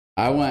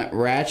 I want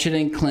Ratchet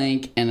and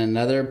Clank and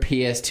another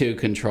PS2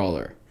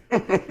 controller.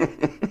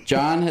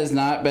 John has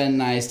not been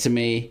nice to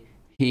me.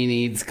 He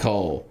needs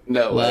coal.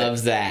 No way. Love,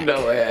 Zach.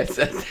 No way I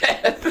said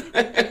that.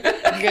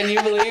 Can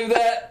you believe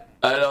that?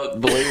 I don't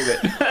believe it.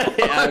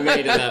 Yeah, I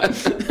made it up.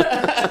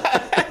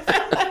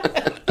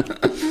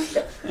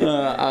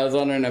 I was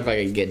wondering if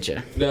I could get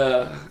you.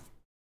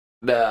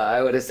 No,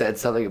 I would have said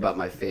something about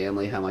my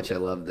family, how much I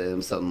love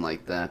them, something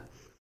like that.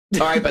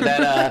 All right, but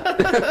that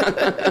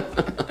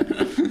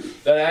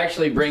that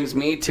actually brings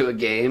me to a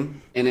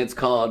game, and it's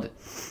called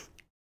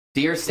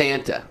Dear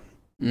Santa.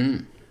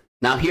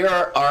 Now, here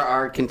are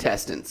our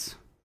contestants.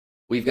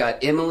 We've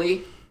got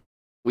Emily,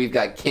 we've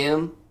got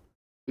Kim,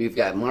 we've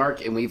got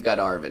Mark, and we've got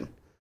Arvin.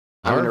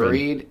 I'm going to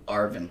read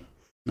Arvin.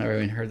 Never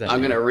even heard that. I'm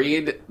going to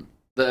read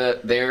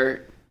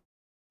their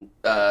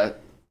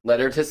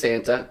letter to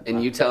Santa,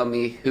 and you tell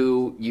me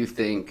who you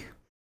think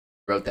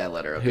wrote that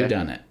letter, okay? Who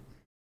done it?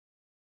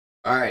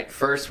 All right,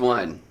 first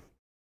one.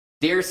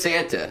 Dear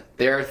Santa,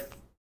 there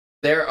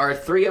are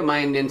 3 of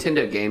my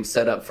Nintendo games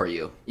set up for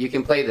you. You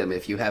can play them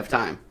if you have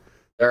time.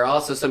 There are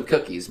also some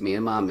cookies me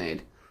and Mom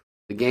made.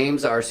 The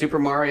games are Super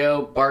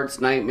Mario,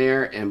 Bart's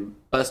Nightmare, and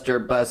Buster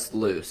Bust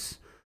Loose.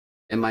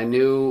 And my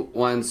new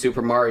one,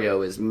 Super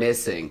Mario, is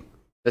missing.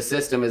 The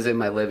system is in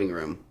my living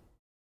room.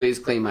 Please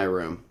clean my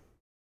room.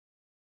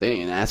 They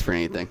didn't ask for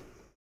anything.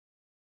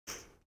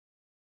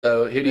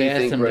 So who do you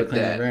think wrote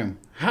that? Room.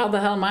 How the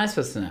hell am I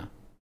supposed to know?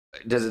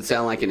 Does it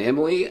sound like an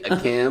Emily, a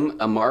Kim,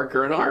 a Mark,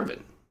 or an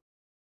Arvin?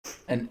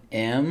 An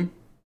M?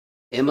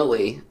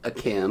 Emily, a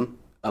Kim,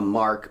 a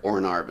Mark, or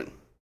an Arvin?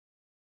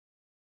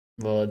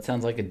 Well, it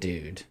sounds like a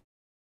dude.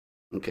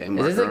 Okay,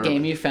 Mark. Is this a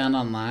game you found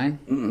online?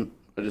 Mm-mm.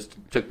 I just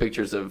took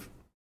pictures of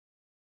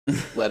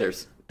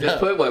letters. Just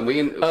put one. We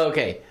can... Oh,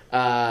 okay.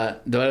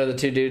 What are the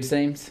 2 dudes'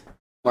 names?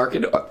 Mark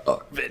and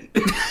Arvin.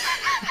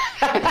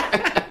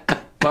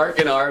 Mark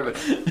and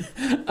Arvin.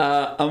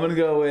 I'm going to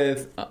go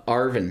with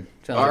Arvin.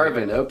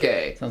 Arvin,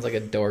 okay. Sounds like a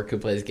dork who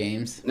plays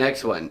games.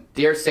 Next one.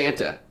 Dear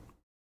Santa,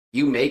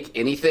 you make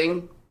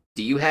anything?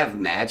 Do you have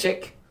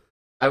magic?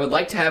 I would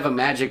like to have a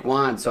magic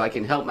wand so I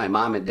can help my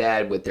mom and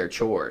dad with their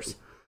chores.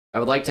 I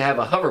would like to have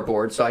a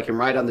hoverboard so I can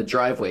ride on the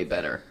driveway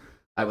better.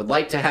 I would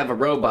like to have a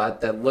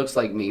robot that looks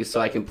like me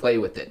so I can play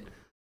with it.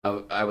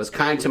 I was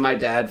kind to my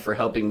dad for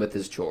helping with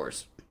his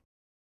chores.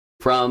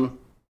 From?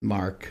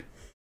 Mark,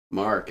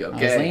 okay. I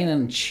was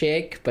leaning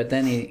chick, but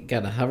then he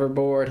got a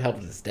hoverboard,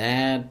 helped his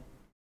dad.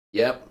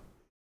 Yep.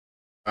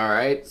 All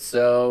right,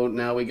 so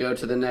now we go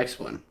to the next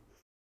one.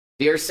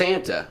 Dear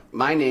Santa,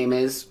 my name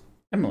is...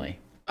 Emily.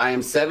 I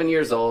am 7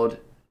 years old.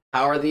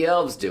 How are the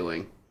elves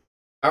doing?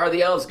 How are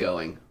the elves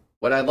going?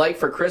 What I'd like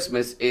for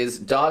Christmas is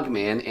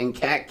Dogman and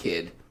Cat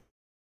Kid.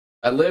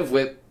 I live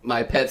with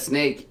my pet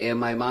snake and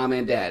my mom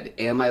and dad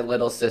and my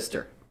little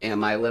sister and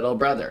my little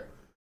brother.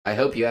 I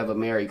hope you have a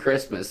Merry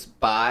Christmas.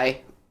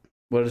 Bye.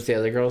 What is the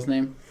other girl's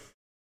name?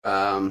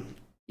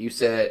 You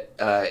said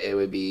it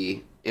would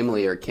be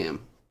Emily or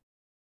Kim.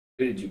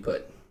 Who did you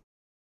put?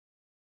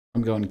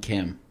 I'm going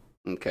Kim.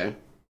 Okay.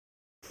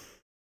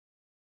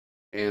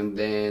 And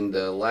then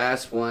the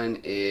last one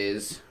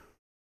is,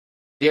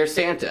 Dear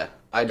Santa,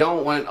 I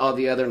don't want all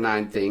the other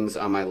 9 things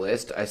on my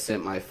list I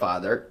sent my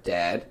father,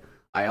 Dad.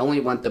 I only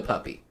want the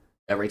puppy.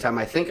 Every time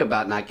I think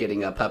about not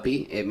getting a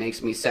puppy, it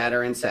makes me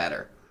sadder and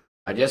sadder.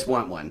 I just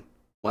want one.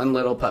 One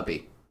little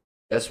puppy.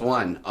 Just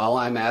one. All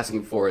I'm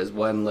asking for is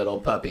one little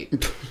puppy.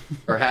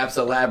 Perhaps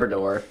a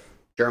Labrador,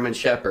 German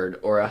Shepherd,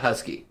 or a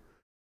Husky.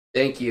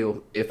 Thank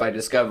you if I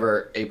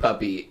discover a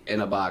puppy in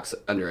a box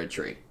under a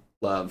tree.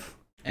 Love.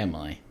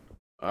 Emily.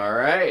 All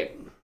right.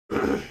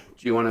 Do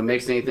you want to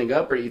mix anything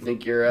up, or do you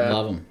think you're...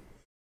 Love them.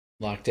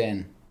 Locked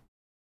in.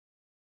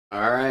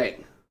 All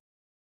right.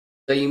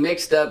 So you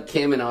mixed up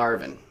Kim and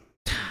Arvin.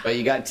 But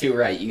you got 2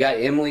 right. You got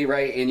Emily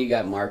right, and you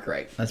got Mark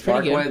right. That's pretty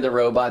Mark good. wanted the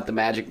robot, the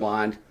magic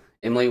wand.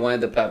 Emily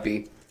wanted the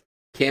puppy.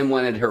 Kim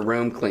wanted her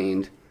room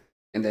cleaned.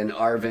 And then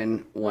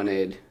Arvin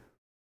wanted...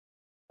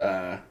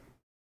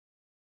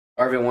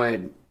 Arvin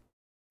wanted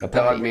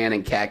Dog Man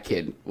and Cat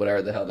Kid,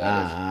 whatever the hell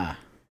that is.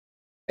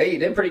 Hey, you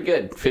did pretty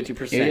good.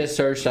 50%. You just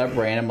searched up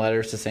random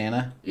letters to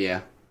Santa?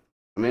 Yeah.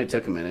 I mean, it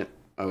took a minute.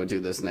 I would do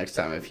this next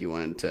time if you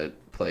wanted to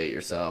play it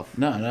yourself.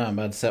 No, I'm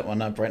about to set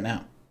one up right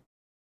now.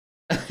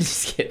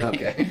 Just kidding.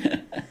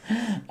 Okay.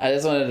 I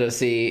just wanted to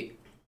see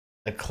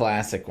a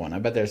classic one. I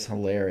bet there's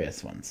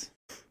hilarious ones.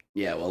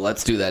 Yeah, well,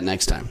 let's do that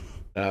next time.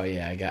 Oh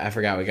yeah, I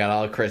forgot. We got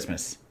all of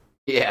Christmas.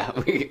 Yeah,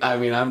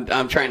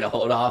 I'm trying to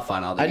hold off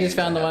on all the. I just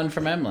found the one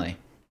from Emily.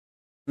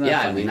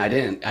 Yeah, funny? I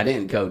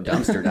didn't go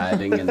dumpster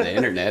diving in the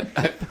internet.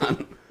 I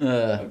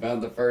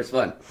found the first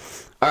one.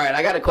 All right,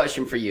 I got a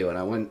question for you, and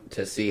I want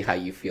to see how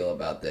you feel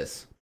about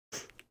this.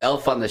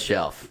 Elf on the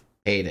Shelf.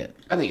 Hate it.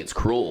 I think it's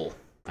cruel.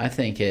 I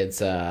think it's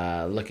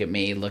look at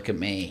me, look at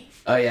me.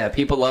 Oh yeah,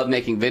 people love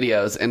making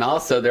videos, and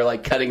also they're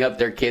like cutting up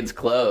their kids'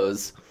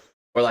 clothes,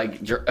 or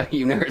like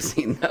you've never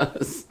seen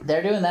those.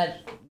 They're doing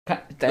that.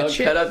 They'll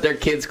cut up their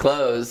kids'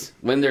 clothes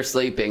when they're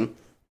sleeping,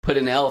 put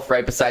an elf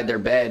right beside their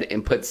bed,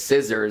 and put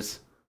scissors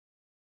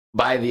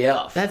by the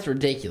elf. That's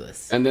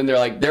ridiculous. And then they're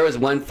like, there was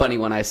one funny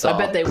one I saw. I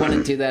bet they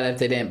wouldn't do that if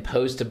they didn't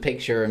post a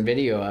picture and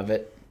video of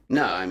it.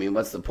 No, I mean,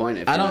 what's the point?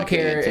 If I don't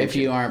care if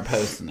you aren't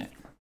posting it.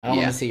 I don't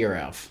want to see your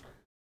elf.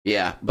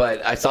 Yeah,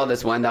 but I saw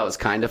this one that was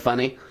kind of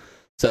funny.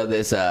 So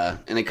this,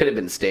 and it could have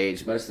been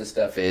staged. Most of the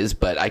stuff is,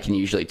 but I can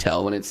usually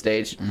tell when it's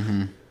staged.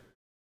 Mm-hmm.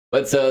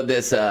 But so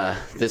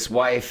this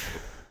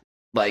wife,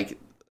 like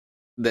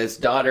this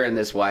daughter and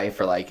this wife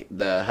are like,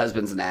 the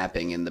husband's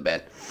napping in the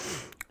bed.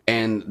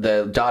 And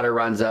the daughter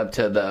runs up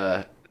to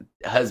the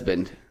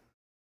husband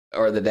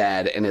or the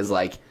dad and is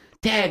like,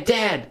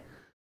 Dad,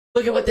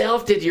 look at what the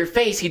elf did to your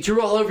face. He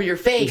drew all over your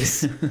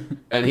face.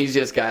 And he's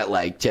just got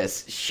like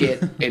just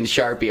shit and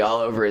Sharpie all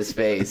over his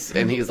face.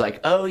 And he's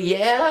like, oh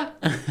yeah?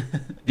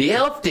 The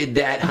elf did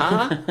that,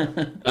 huh?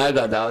 I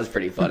thought that was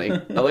pretty funny.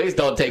 At least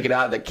don't take it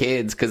out of the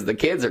kids, because the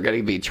kids are going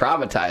to be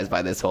traumatized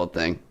by this whole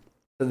thing.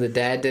 So the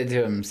dad did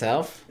to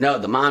himself? No,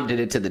 the mom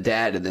did it to the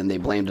dad, and then they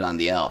blamed it on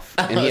the elf.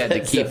 And he had to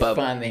keep up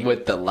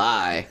with the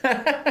lie.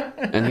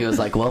 And he was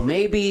like, well,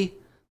 maybe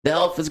the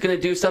elf is going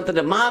to do something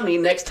to mommy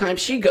next time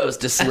she goes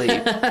to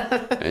sleep.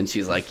 And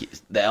she's like,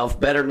 the elf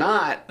better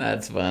not.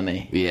 That's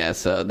funny. Yeah,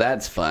 so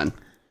that's fun.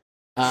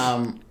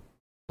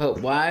 But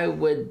why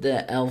would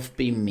the elf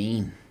be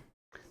mean?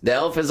 The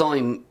elf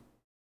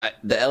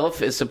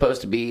is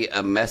supposed to be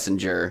a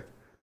messenger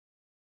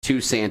to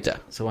Santa.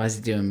 So why is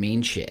he doing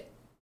mean shit?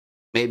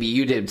 Maybe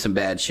you did some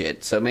bad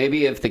shit. So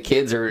maybe if the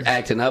kids are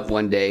acting up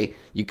one day,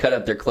 you cut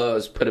up their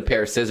clothes, put a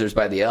pair of scissors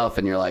by the elf,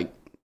 and you're like,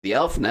 the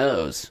elf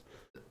knows.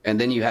 And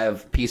then you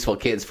have peaceful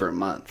kids for a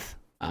month.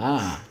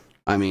 Ah.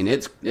 I mean,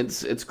 it's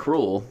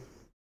cruel.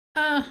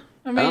 I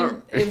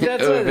mean, if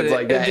that's if it's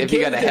like that, if you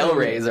got a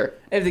Hellraiser.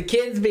 If the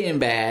kid's being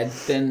bad,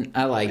 then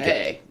I like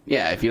it.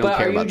 Yeah, if you don't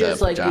care about the pajamas.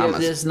 But are you just like, you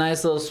have this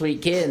nice little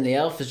sweet kid, and the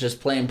elf is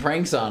just playing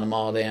pranks on him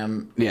all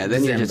damn Yeah,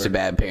 then you're just a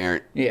bad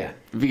parent. Yeah.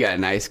 If you got a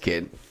nice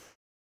kid.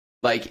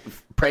 Like,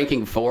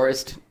 pranking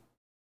Forrest.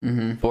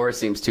 Mm-hmm. Forrest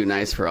seems too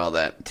nice for all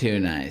that. Too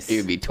nice. He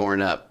would be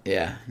torn up.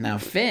 Yeah. Now,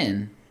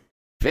 Finn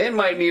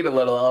might need a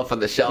little elf on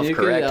the shelf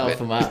correction. You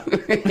can elf him up.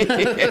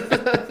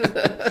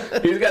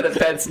 He's got a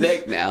pet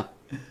snake now.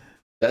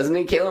 Doesn't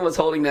he? Kalen was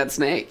holding that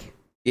snake.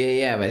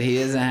 Yeah, but he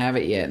doesn't have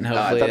it yet. And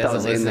hopefully he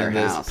doesn't listen to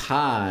this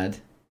pod.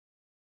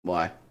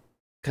 Why?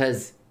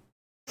 Because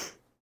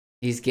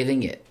he's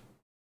getting it.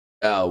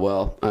 Oh,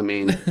 well, I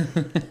mean,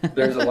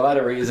 there's a lot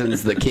of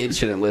reasons the kids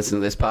shouldn't listen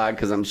to this pod,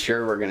 because I'm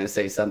sure we're going to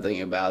say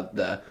something about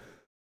the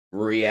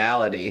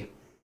reality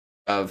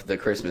of the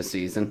Christmas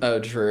season. Oh,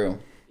 true.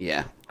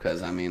 Yeah,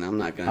 because, I mean, I'm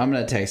not going to... I'm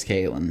going to text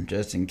Caitlin,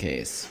 just in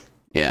case.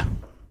 Yeah.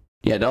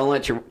 Yeah, don't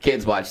let your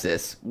kids watch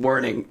this.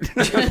 Warning.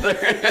 30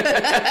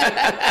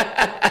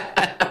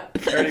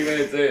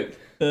 minutes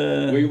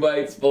in. We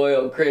might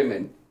spoil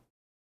crimin'.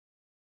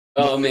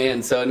 Oh,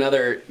 man, so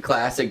another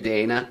classic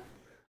Dana.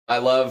 I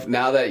love,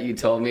 now that you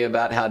told me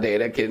about how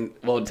Dana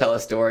will tell a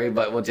story,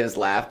 but will just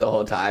laugh the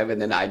whole time,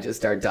 and then I just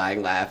start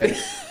dying laughing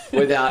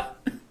without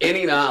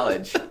any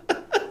knowledge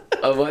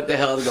of what the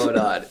hell is going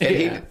on.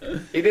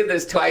 And he did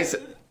this twice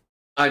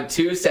on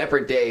 2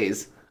 separate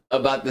days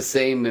about the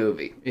same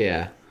movie.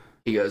 Yeah.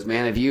 He goes,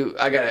 man,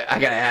 I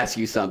gotta ask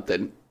you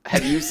something.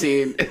 Have you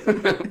seen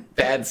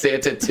Bad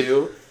Santa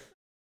 2?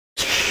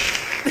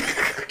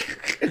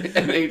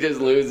 And he just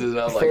loses.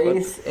 I'm like,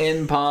 face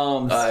in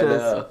palms. I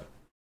know.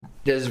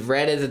 Just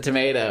red as a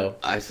tomato.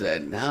 I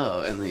said,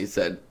 no. And he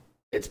said,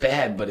 it's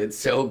bad, but it's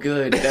so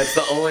good. That's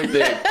the only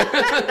thing.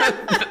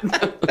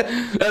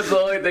 That's the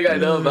only thing I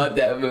know about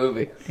that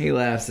movie. He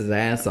laughs his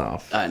ass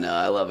off. I know.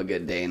 I love a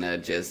good Dana.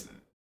 Just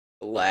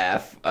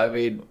laugh. I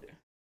mean,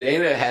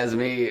 Dana has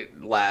me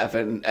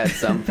laughing at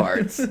some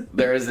parts.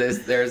 There's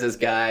this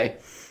guy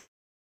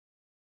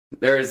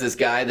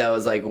that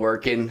was like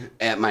working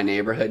at my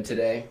neighborhood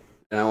today.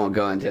 And I won't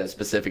go into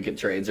specific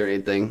trades or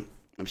anything.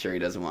 I'm sure he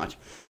doesn't watch.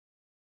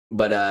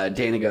 But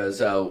Dana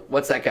goes, "Oh,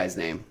 what's that guy's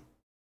name?"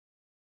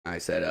 I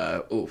said,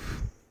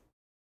 "Oof,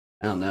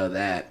 I don't know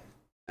that."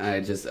 I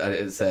just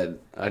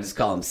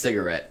call him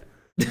Cigarette.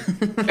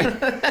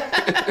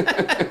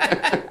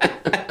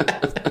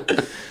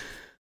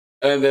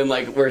 And then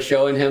like we're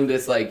showing him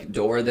this like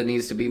door that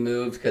needs to be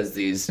moved because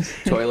these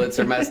toilets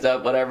are messed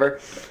up, whatever.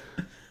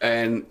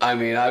 And I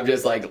mean, I'm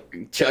just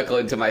like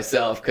chuckling to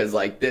myself because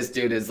like this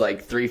dude is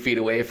like 3 feet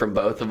away from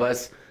both of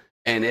us,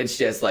 and it's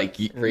just like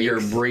you're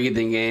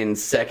breathing in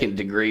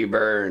 2nd-degree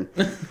burn.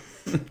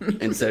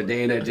 And so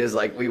Dana just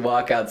like we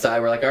walk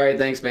outside. We're like, all right,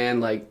 thanks, man.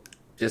 Like,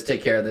 just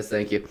take care of this.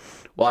 Thank you.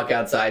 Walk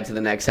outside to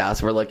the next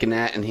house we're looking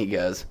at, and he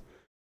goes,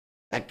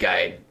 "That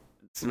guy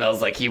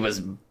smells like he was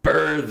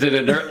birthed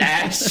in an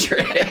ashtray."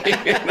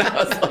 And I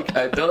was like,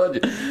 I told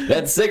you.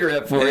 That's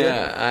cigarette for you.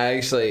 Yeah,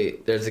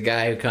 there's a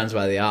guy who comes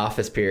by the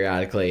office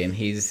periodically, and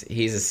he's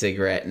a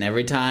cigarette. And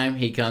every time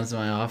he comes to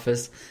my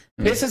office,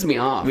 pisses me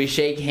off. We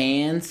shake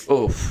hands.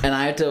 Oof. And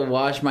I have to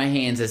wash my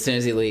hands as soon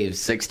as he leaves.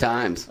 6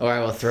 times. Or I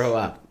will throw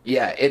up.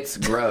 Yeah, it's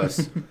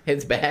gross.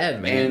 It's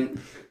bad,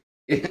 man.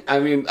 And I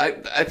mean,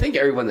 I think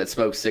everyone that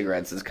smokes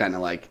cigarettes is kind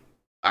of like,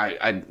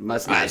 I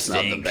must not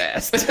smell the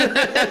best.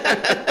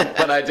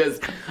 But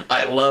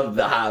I love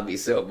the hobby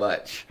so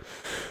much.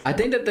 I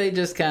think that they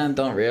just kind of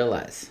don't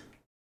realize.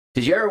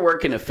 Did you ever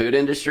work in a food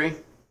industry?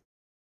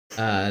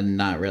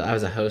 Not really. I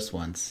was a host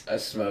once. I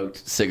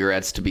smoked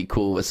cigarettes to be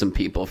cool with some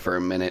people for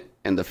a minute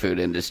in the food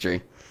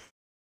industry.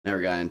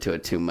 Never got into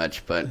it too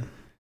much, but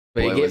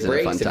you get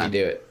breaks if you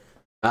do it.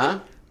 Huh?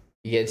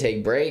 You get to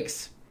take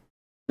breaks.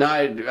 No,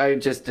 I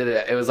just did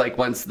it. It was like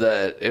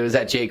it was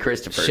at Jay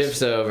Christopher's.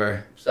 Shift's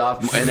over.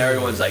 Sophomore, and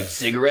everyone's like,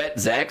 "Cigarette,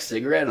 Zach,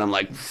 cigarette," and I'm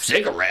like,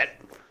 "Cigarette."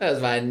 That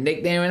was my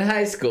nickname in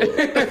high school.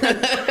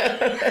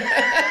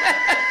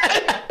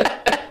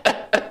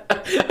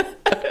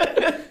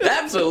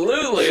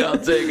 Absolutely, I'll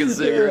take a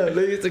cigarette. Yeah,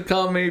 they used to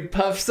call me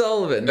Puff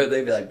Sullivan. But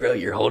they'd be like, "Bro,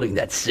 you're holding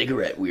that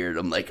cigarette weird."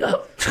 I'm like,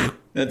 "Oh."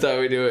 That's how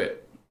we do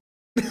it.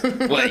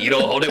 What, you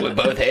don't hold it with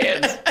both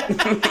hands?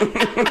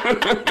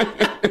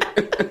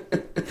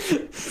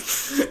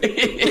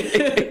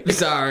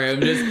 Sorry,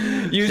 I'm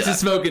just used to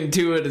smoking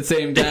 2 at the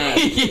same time.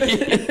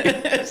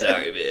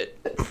 Sorry, man.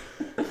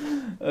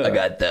 I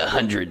got the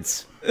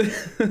hundreds.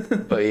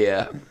 But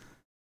yeah,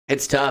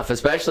 it's tough,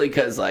 especially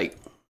because, like,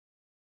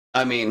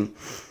 I mean,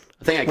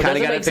 I think I kind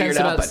of got it figured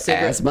out, but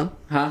asthma.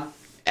 Huh?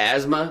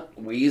 Asthma,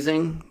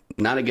 wheezing,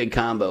 not a good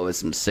combo with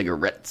some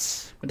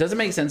cigarettes. What doesn't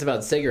make sense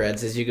about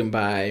cigarettes is you can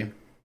buy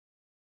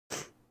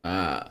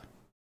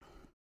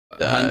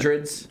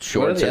hundreds.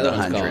 Shorts are the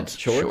hundreds.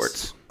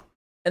 Shorts.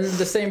 And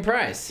the same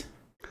price.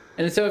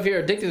 And so if you're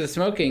addicted to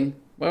smoking,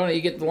 why don't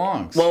you get the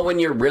longs? Well, when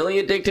you're really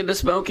addicted to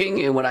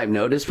smoking, and what I've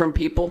noticed from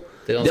people,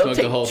 they'll take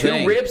the whole 2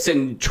 thing. Rips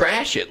and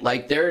trash it.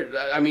 Like like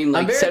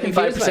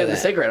 75% of the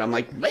cigarette. I'm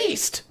like,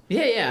 waste.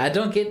 Yeah, I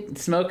don't get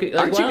smoking.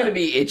 Like, aren't you going to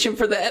be itching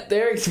for that?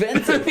 They're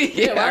expensive.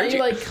 Yeah, why don't you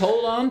like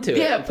hold on to it?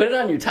 Yeah, put it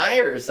on your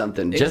tire or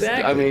something.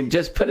 Exactly.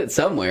 Just put it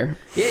somewhere.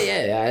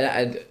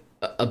 Yeah.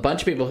 A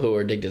bunch of people who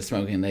are addicted to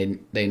smoking,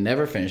 they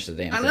never finish the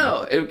damn thing. I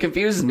know. It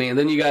confuses me. And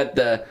then you got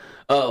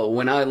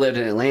when I lived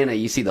in Atlanta,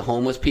 you see the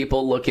homeless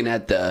people looking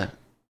at they're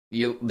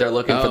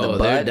looking for the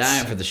butts. They're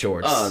dying for the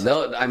shorts.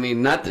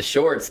 Not the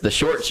shorts. The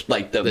shorts,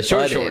 like the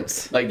short butt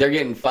shorts. End. Like they're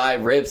getting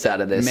 5 rips out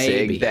of this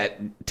Maybe. cig that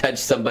touched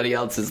somebody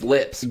else's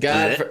lips.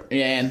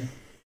 And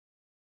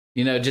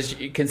just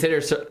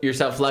consider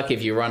yourself lucky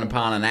if you run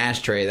upon an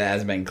ashtray that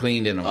has been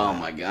cleaned in a while. Oh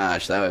my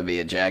gosh, that would be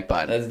a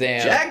jackpot. That's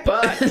damn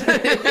jackpot.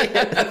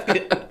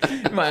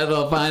 You might as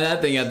well find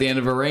that thing at the end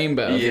of a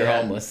rainbow if you're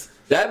homeless.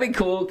 That'd be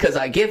cool because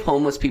I give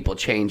homeless people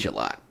change a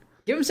lot.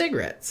 Give them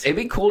cigarettes. It'd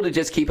be cool to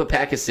just keep a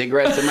pack of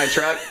cigarettes in my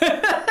truck.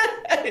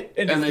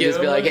 and then just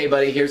be like, "Hey,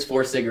 buddy, here's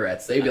 4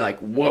 cigarettes." They'd be like,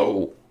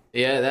 "Whoa."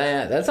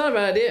 Yeah, that's not a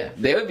bad idea.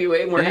 They would be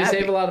way more happy.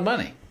 You save a lot of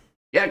money.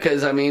 Yeah,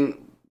 because,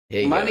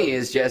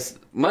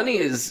 money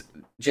is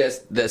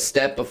just the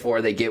step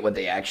before they get what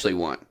they actually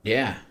want.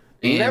 Yeah.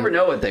 You never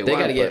know what they want.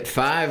 They got to get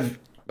 5.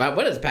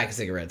 What does a pack of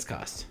cigarettes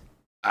cost?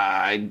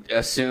 I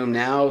assume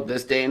now,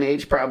 this day and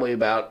age, probably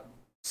about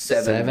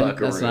 $7.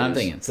 That's what I'm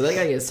thinking. So they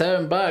got to get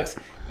 $7.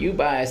 You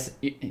buy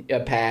a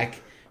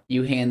pack,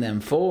 you hand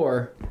them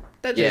 4.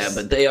 But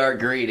they are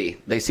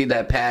greedy. They see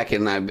that pack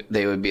and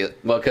they would be,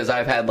 because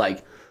I've had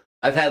like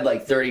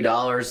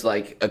 $30,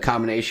 like a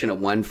combination of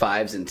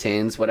 1.5s and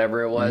 10s,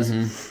 whatever it was.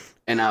 Mm-hmm.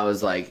 And I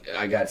was like,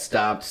 I got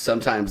stopped.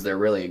 Sometimes they're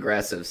really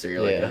aggressive. So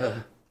you're like, ugh.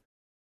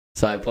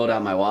 So I pulled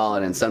out my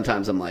wallet, and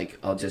sometimes I'm like,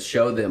 I'll just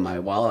show them my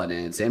wallet,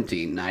 and it's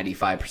empty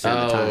 95% of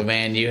the time. Oh,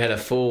 man, you had a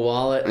full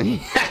wallet?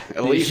 Yeah,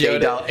 at least 8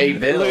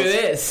 bills. Look at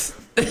this.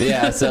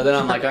 Yeah, so then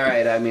I'm like, all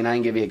right, I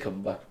can give you a couple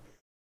bucks.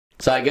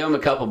 So I give him a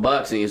couple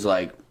bucks, and he's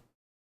like,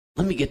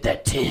 let me get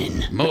that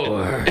 10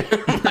 more.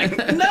 I'm like,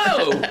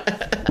 no,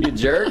 you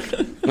jerk.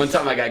 One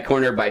time I got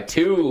cornered by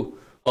 2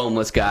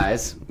 homeless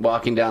guys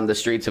walking down the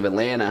streets of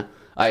Atlanta.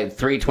 I had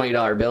 3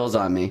 $20 bills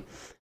on me,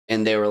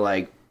 and they were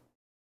like,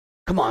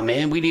 come on,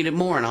 man, we need it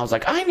more. And I was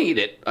like, I need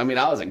it. I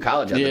was in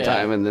college at the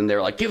time, and then they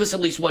were like, give us at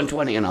least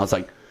 $120. And I was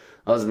like,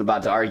 I wasn't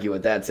about to argue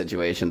with that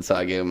situation, so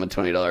I gave him a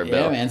 $20 bill.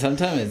 Yeah, man.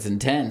 Sometimes it's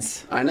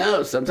intense. I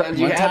know. Sometimes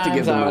you have to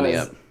give the money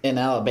up. In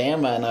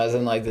Alabama, and I was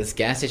in like this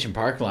gas station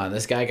parking lot. And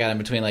this guy got in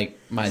between like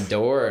my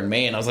door and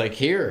me, and I was like,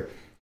 "Here,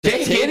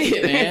 just take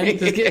it, man.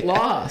 Just get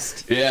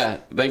lost." Yeah,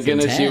 thank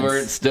goodness you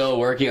weren't still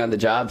working on the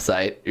job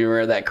site. You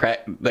remember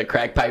that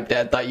crack pipe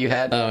Dad thought you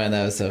had? Oh man,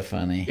 that was so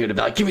funny. He would have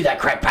been like, "Give me that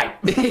crack pipe."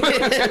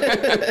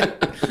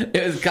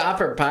 It was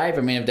copper pipe.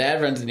 I mean, if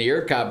Dad runs into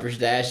your copper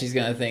stash, he's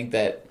gonna think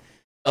that.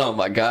 Oh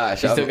my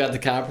gosh! You still got the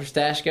copper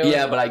stash going?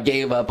 Yeah, but I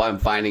gave up on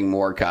finding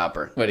more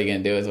copper. What are you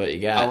gonna do with what you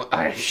got?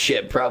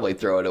 Probably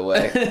throw it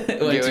away.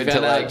 Once you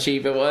found out how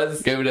cheap it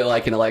was? Give it to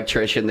like an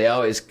electrician. They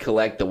always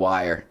collect the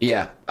wire.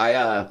 Yeah,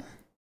 I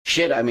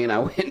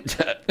went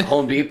to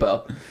Home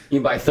Depot. You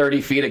can buy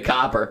 30 feet of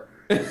copper.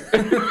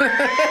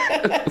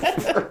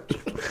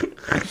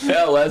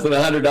 Hell, less than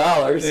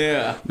 $100.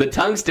 Yeah. The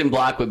tungsten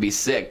block would be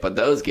sick, but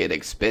those get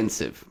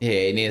expensive. Yeah,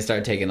 you need to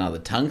start taking all the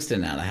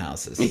tungsten out of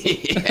houses.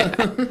 Yeah.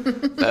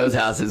 Those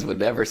houses would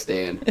never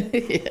stand.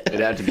 Yeah. It'd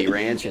have to be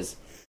ranches.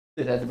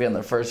 It'd have to be on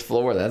the first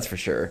floor, that's for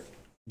sure.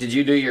 Did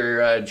you do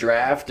your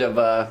draft of...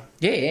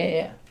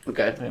 Yeah.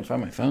 Okay. I can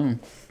find my phone.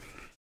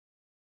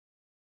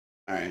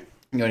 All right.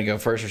 You want to go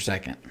first or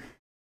second?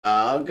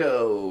 I'll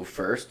go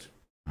first.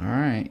 All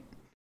right.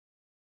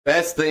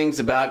 Best things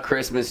about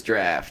Christmas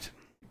draft.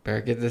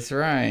 Better get this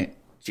right.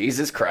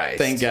 Jesus Christ.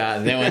 Thank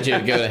God. They want you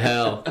to go to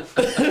hell.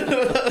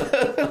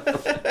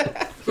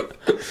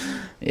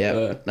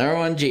 Yep. Number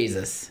one,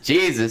 Jesus.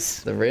 Jesus.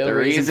 The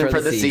reason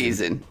for the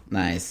season.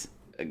 Nice.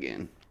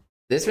 Again.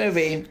 This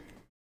movie,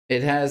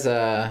 it has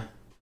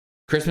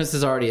Christmas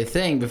is already a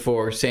thing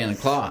before Santa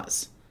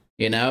Claus.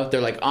 You know? They're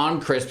like, on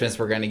Christmas,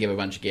 we're going to give a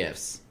bunch of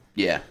gifts.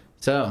 Yeah.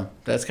 So,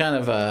 that's kind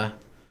of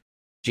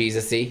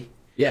Jesus-y.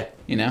 Yeah.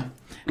 You know?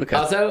 Okay.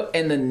 Also,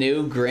 in the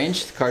new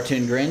Grinch, the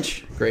cartoon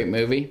Grinch, great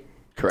movie.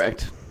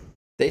 Correct.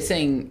 They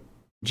sing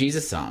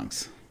Jesus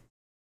songs.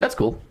 That's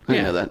cool. I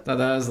didn't know that. Thought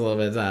that was a little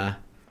bit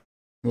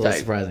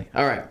surprising.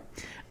 All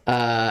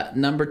right.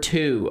 Number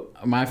two,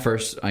 my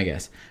first, I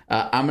guess.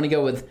 I'm going to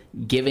go with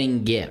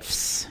giving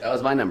gifts. That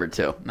was my number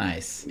two.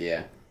 Nice.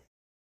 Yeah.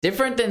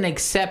 Different than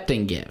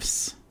accepting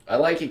gifts. I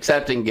like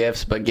accepting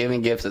gifts, but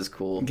giving gifts is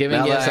cool.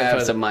 Now that I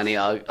have some money,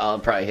 I'll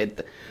probably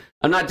hit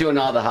I'm not doing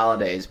all the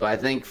holidays, but I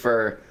think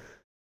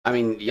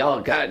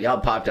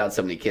y'all popped out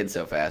so many kids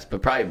so fast,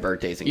 but probably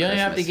birthdays and Christmas.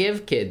 You don't have to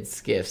give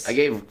kids gifts. I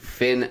gave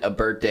Finn a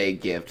birthday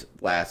gift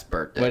last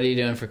birthday. What are you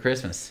doing for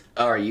Christmas?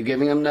 Oh, are you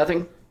giving him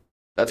nothing?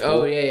 That's cool.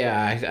 Oh,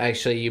 yeah.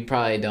 Actually, you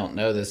probably don't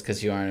know this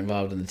because you aren't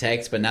involved in the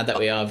text, but now that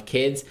we all have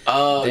kids,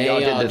 y'all did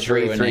the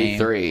drew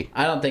 333.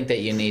 I don't think that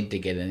you need to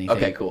get anything.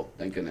 Okay, cool.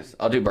 Thank goodness.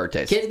 I'll do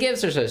birthdays. Kids'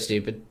 gifts are so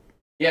stupid.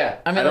 Yeah.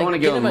 I don't want to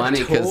give them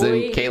money because then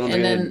Caitlin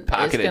would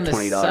pocket a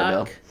 $20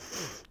 bill.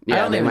 Yeah, I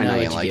don't even know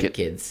what like you give it.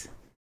 kids.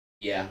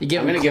 Yeah. You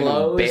give I'm them going to give them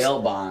clothes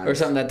bail bonds. or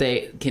something that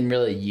they can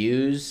really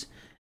use.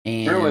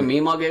 And remember when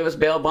Meemaw gave us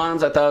bail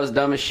bonds? I thought it was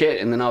dumb as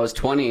shit. And then I was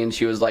 20 and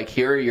she was like,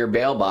 here are your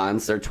bail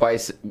bonds. They're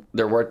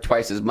worth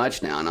twice as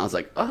much now. And I was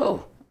like,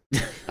 oh,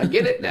 I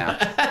get it now.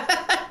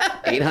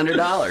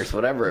 $800,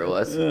 whatever it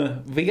was.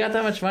 We got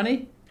that much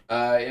money?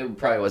 It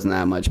probably wasn't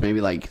that much.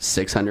 Maybe like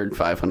 600,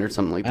 500,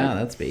 something like that. Oh,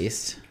 that's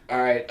beast.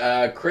 All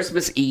right.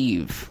 Christmas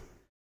Eve.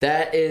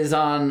 That is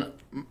on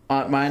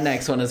my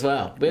next one as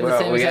well. We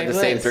have the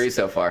same three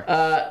so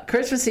far.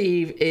 Christmas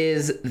Eve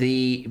is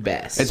the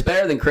best. It's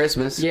better than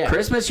Christmas. Yeah.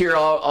 Christmas, you're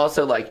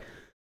also like,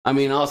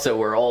 also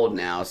we're old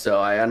now, so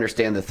I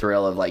understand the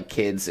thrill of like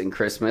kids and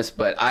Christmas,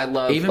 but I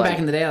love even back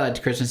in the day, I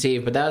liked Christmas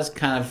Eve, but that was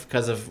kind of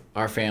because of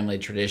our family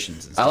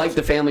traditions and stuff. I like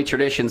the family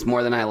traditions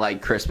more than I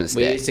like Christmas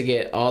Day. We used to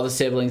get all the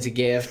siblings a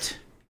gift.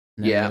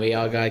 Yeah, we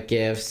all got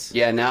gifts.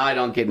 Yeah, now I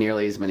don't get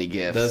nearly as many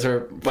gifts.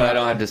 But I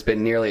don't have to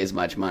spend nearly as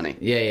much money.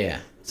 Yeah.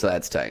 So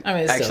that's tight. I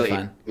mean, it's still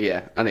fun.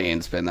 Yeah, I didn't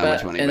even spend that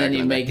much money. And then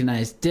you make a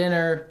nice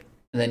dinner,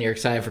 and then you're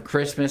excited for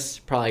Christmas.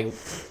 Probably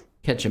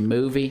catch a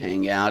movie,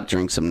 hang out,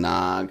 drink some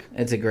nog.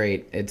 It's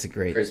great.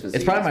 Christmas it's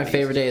Eve probably my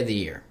favorite day of the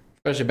year,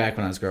 especially back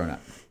when I was growing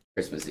up.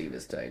 Christmas Eve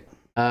is tight.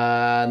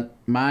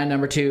 My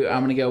number two,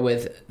 I'm gonna go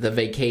with the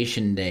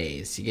vacation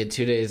days. You get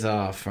 2 days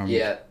off from.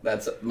 Yeah,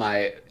 that's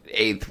my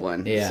 8th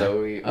one. Yeah.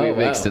 So we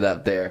mixed it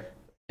up there.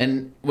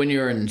 And when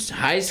you're in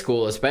high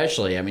school,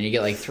 especially, you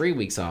get like 3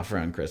 weeks off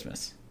around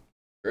Christmas.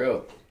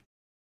 True.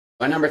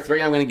 My number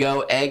 3, I'm going to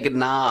go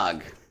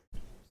eggnog.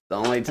 The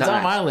only time. It's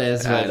on my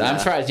list, but I'm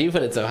surprised you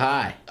put it so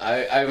high.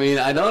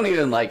 I don't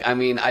even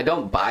I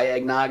don't buy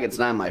eggnog. It's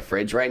not in my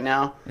fridge right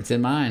now. It's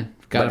in mine.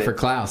 Got it for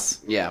Klaus.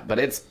 Yeah, but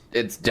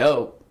it's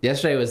dope.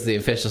 Yesterday was the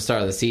official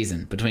start of the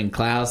season. Between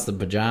Klaus, the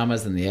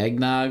pajamas, and the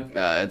eggnog.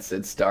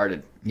 It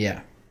started.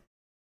 Yeah.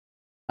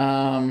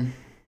 I'm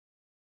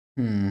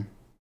going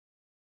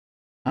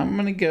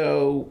to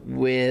go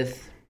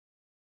with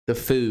the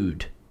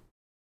food.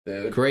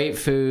 Great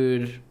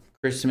food,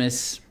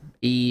 Christmas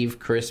Eve,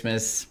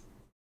 Christmas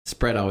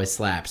spread always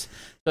slaps,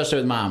 especially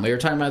with Mom. We were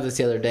talking about this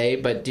the other day,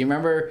 but do you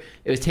remember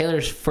it was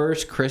Taylor's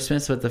first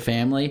Christmas with the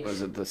family?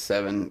 Was it the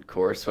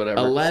 7-course, whatever?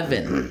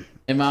 11.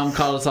 And Mom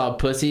called us all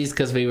pussies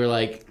because we were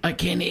like, I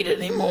can't eat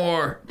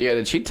anymore. Yeah,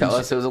 did she tell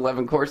us it was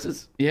 11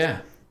 courses?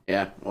 Yeah.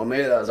 Yeah, well,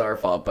 maybe that was our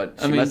fault, but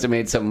she must have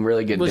made some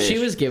really good dish. She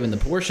was given the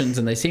portions,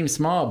 and they seemed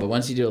small, but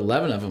once you do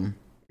 11 of them,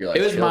 like,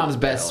 it was Mom's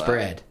best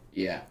spread.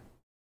 Yeah.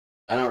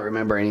 I don't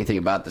remember anything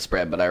about the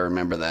spread, but I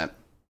remember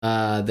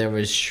that. There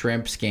was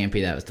shrimp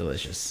scampi that was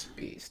delicious.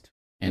 Beast.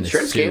 And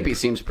shrimp scampi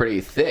seems pretty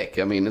thick.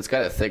 I mean, it's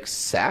got a thick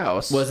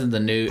sauce. Wasn't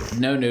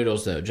no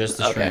noodles, though, just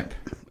the shrimp.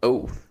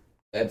 Oh,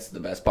 that's the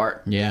best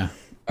part. Yeah.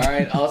 All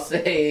right, I'll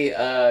say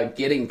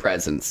getting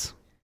presents.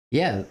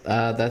 Yeah,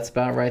 that's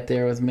about right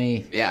there with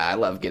me. Yeah, I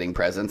love getting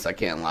presents. I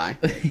can't lie.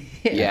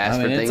 You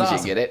ask for things, awesome.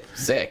 You get it.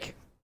 Sick.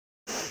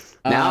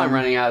 Now I'm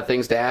running out of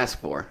things to ask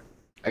for.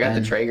 I got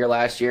the Traeger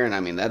last year, and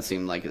I mean, that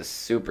seemed like a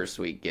super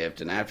sweet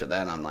gift. And after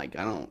that, I'm like,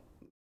 I don't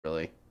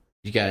really.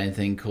 You got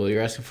anything cool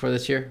you're asking for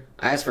this year?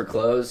 I asked for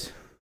clothes,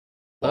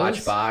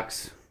 watch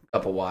box, a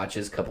couple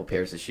watches, a couple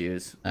pairs of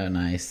shoes. Oh,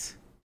 nice.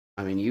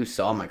 I mean, you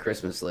saw my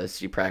Christmas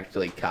list. You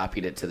practically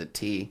copied it to the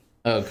T.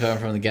 Oh, coming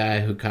from the guy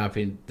who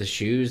copied the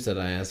shoes that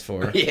I asked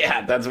for.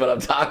 Yeah, that's what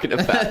I'm talking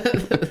about.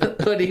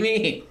 What do you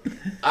mean?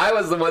 I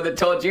was the one that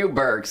told you,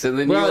 Burks, and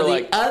then you were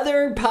like... the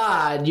other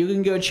pod, you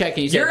can go check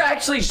it. You're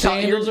actually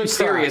you're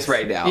serious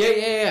right now.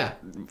 Yeah.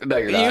 No,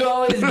 you're not. You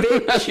always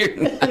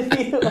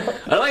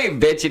bitch. I don't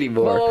even bitch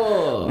anymore.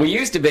 Oh. We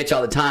used to bitch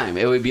all the time.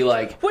 It would be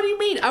like... What do you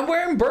mean? I'm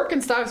wearing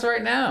Birkenstocks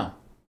right now.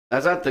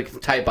 That's not the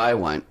type I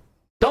want.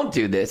 Don't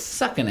do this.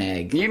 Suck an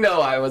egg. You know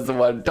I was the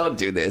one. Don't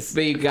do this.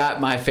 But you got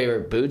my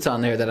favorite boots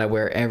on there that I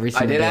wear every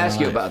single day. I did ask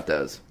you about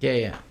those.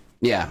 Yeah.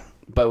 Yeah.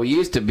 But we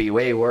used to be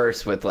way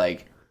worse with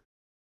like,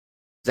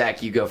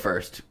 Zach, you go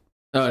first.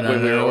 Oh, no.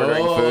 When we were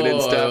ordering food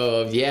and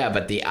stuff. Yeah,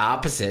 but the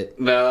opposite.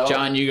 No.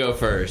 John, you go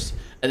first.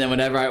 And then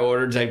whenever I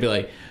ordered, Zach'd be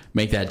like,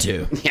 make that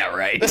too. Yeah,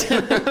 right.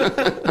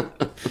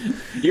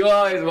 You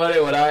always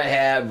wanted what I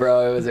had,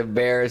 bro. It was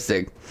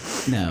embarrassing.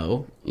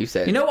 No. You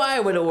said. You know why I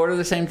would order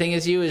the same thing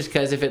as you is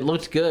because if it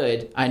looked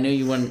good, I knew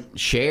you wouldn't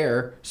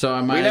share, so I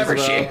might as well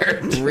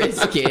shared.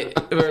 Risk it,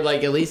 or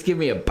like at least give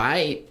me a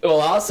bite. Well,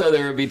 also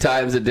there would be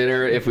times at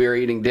dinner if we were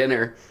eating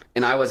dinner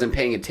and I wasn't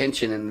paying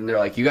attention, and they're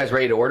like, "You guys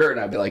ready to order?" And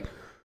I'd be like,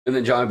 and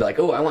then John would be like,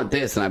 "Oh, I want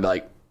this," and I'd be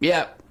like,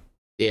 "Yeah,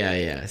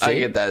 yeah." See? I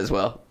get that as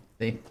well.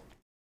 See?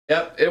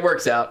 Yep, it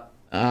works out.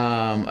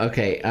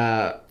 Okay.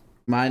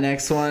 My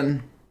next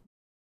one.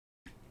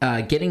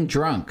 Getting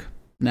drunk.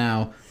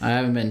 Now, I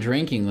haven't been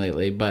drinking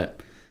lately,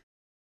 but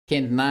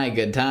can't deny a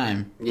good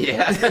time.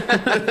 Yeah.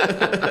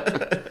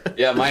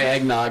 Yeah, my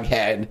eggnog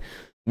had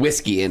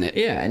whiskey in it.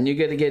 Yeah, and you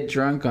get to get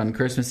drunk on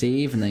Christmas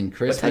Eve and then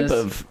Christmas. What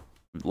type of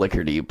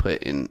liquor do you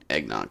put in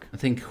eggnog? I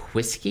think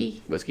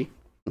whiskey. Whiskey?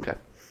 Okay.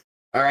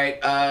 All right,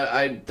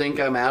 I think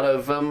I'm out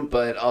of them,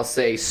 but I'll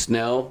say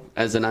snow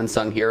as an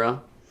unsung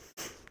hero.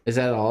 Is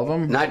that all of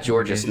them? Not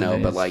Georgia snow,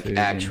 but like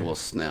actual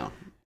snow.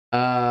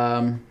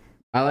 I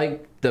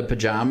like the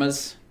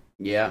pajamas.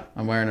 Yeah,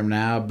 I'm wearing them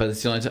now, but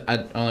it's the only time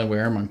I only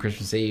wear them on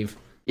Christmas Eve.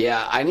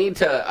 Yeah, I need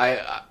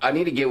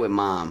to get with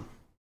Mom.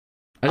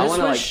 I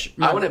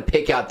want to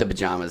pick out the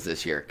pajamas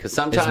this year because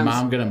sometimes is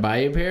Mom gonna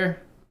buy you a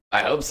pair?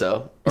 I hope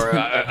so, or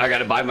I got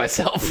to buy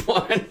myself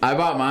one. I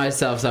bought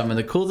myself some, and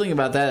the cool thing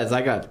about that is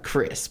I got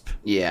crisp.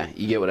 Yeah,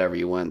 you get whatever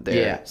you want there.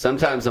 Yeah.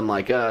 Sometimes I'm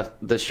like,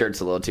 this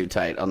shirt's a little too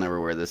tight. I'll never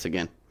wear this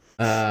again.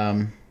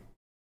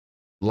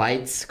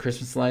 Lights,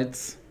 Christmas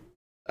lights.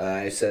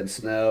 I said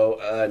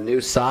snow. New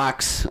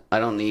socks. I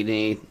don't need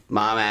any.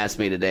 Mom asked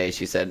me today.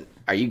 She said,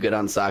 "Are you good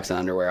on socks and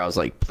underwear?" I was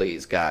like,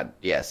 "Please, God,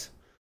 yes."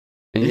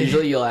 And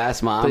usually you'll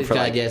ask Mom please for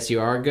God, yes,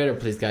 you are good, or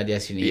please, God,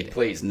 yes, you need.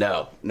 Please,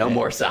 no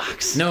more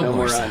socks. No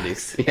more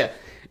undies. Yeah.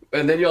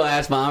 And then you'll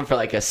ask Mom for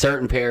like a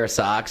certain pair of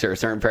socks or a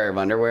certain pair of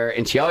underwear,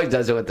 and she always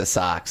does it with the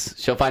socks.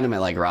 She'll find them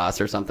at like Ross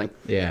or something.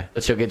 Yeah.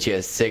 But she'll get you a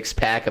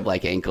 6-pack of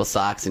like ankle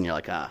socks, and you're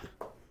like,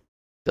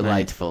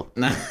 delightful.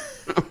 Right.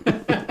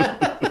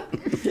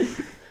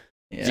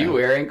 Yeah. Do you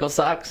wear ankle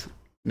socks?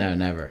 No,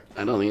 never.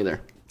 I don't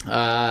either.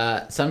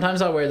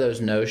 Sometimes I'll wear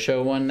those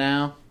no-show one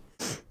now.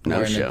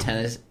 No-show. The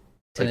tennis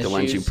like the shoes.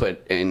 ones you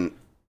put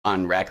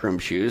on rack room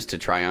shoes to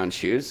try on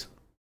shoes?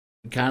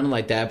 Kind of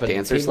like that, but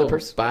dancer people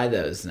slippers? buy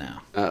those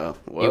now. Oh,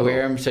 whoa. You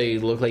wear them so you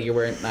look like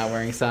you're not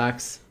wearing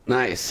socks.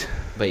 Nice.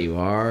 But you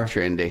are.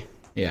 Trendy.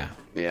 Yeah.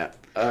 Yeah.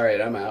 All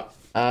right, I'm out.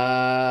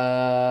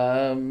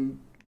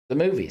 The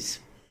movies.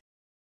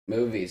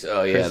 Movies.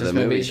 Oh, yeah, Christmas the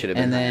movies should have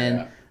been.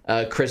 And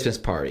then Christmas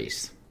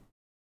parties.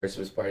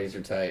 Christmas parties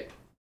are tight.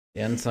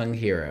 The unsung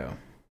hero.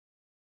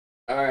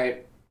 All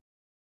right.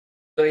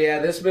 So, yeah,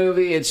 this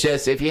movie, it's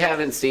just, if you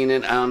haven't seen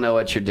it, I don't know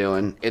what you're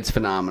doing. It's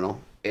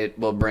phenomenal. It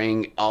will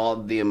bring all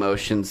the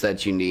emotions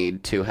that you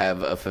need to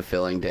have a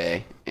fulfilling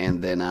day.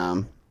 And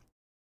then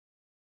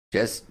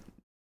just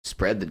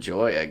spread the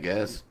joy, I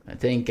guess. I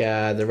think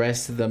the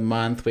rest of the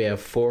month, we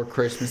have 4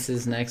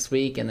 Christmases next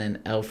week, and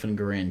then Elf and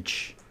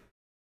Grinch.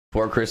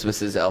 4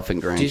 Christmases, Elf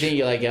and Grinch. Do you think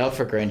you like Elf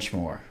or Grinch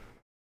more?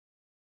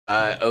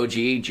 OG,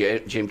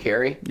 Jim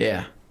Carrey?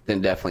 Yeah.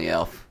 Then definitely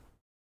Elf.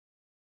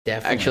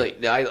 Definitely.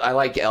 Actually, I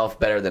like Elf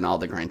better than all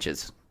the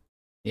Grinches.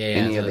 Yeah.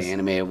 Any of the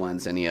animated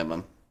ones, any of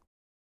them.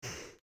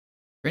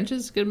 Grinch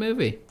is a good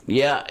movie.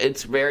 Yeah,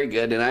 it's very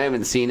good, and I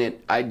haven't seen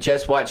it. I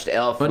just watched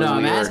Elf. Well, no,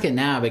 I'm asking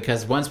now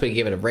because once we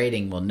give it a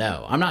rating, we'll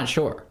know. I'm not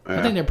sure. Yeah.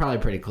 I think they're probably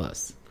pretty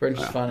close. Grinch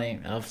is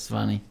funny. Elf is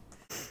funny.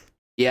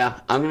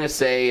 Yeah, I'm going to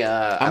say...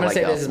 I'm going to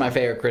say this is my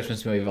favorite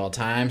Christmas movie of all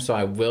time, so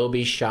I will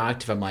be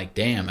shocked if I'm like,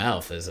 damn,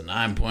 Elf is a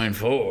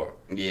 9.4.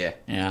 Yeah.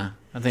 Yeah,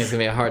 I think it's going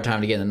to be a hard time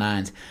to get in the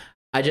 9s.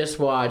 I just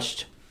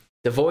watched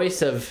the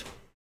voice of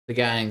the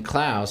guy in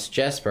Klaus,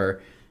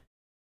 Jesper.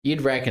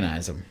 You'd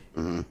recognize him.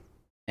 Mm-hmm.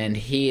 And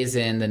he is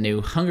in the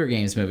new Hunger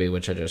Games movie,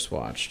 which I just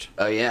watched.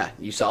 Oh, yeah.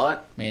 You saw it?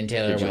 Me and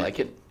Taylor Did you like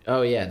it?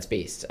 Oh, yeah, it's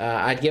beast.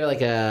 I'd give it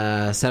like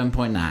a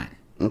 7.9.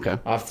 Okay.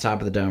 Off the top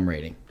of the dome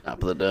rating.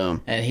 Top of the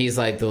dome. And he's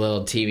like the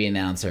little TV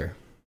announcer.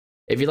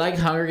 If you like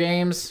Hunger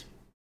Games,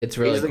 it's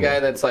really He's the cool. guy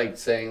that's like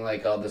saying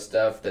like all the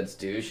stuff that's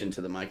douche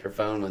into the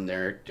microphone when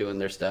they're doing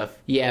their stuff.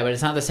 Yeah, but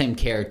it's not the same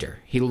character.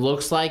 He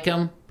looks like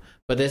him,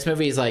 but this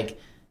movie is like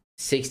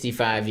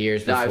 65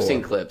 years before. No, I've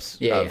seen clips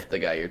of the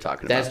guy you're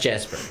talking about. That's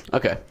Jesper.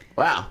 Okay.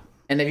 Wow.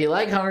 And if you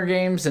like Hunger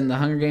Games and the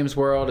Hunger Games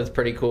world, it's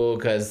pretty cool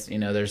because, you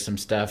know, there's some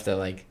stuff that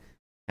like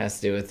has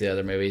to do with the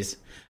other movies.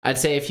 I'd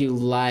say if you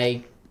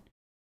like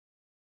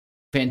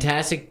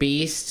Fantastic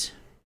Beasts,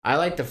 I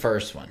like the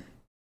first one,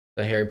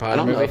 the Harry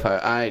Potter movie.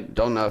 I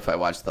don't know if I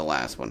watched the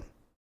last one.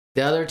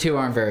 The other two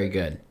aren't very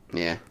good.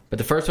 Yeah. But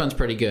the first one's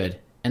pretty good.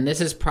 And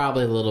this is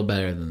probably a little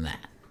better than that.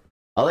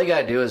 All they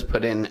gotta do is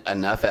put in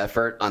enough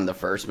effort on the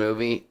first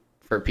movie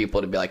for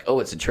people to be like, oh,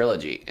 it's a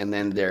trilogy. And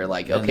then they're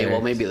like, okay, well,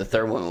 maybe the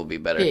third one will be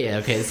better. Yeah,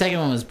 okay. The second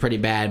one was pretty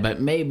bad,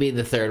 but maybe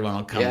the third one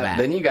will come back.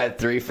 Then you got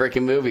 3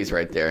 freaking movies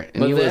right there.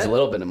 And you lose a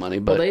little bit of money.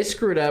 But well, they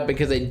screwed up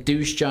because they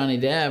douched Johnny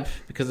Depp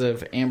because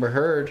of Amber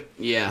Heard.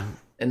 Yeah.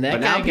 And that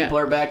but now people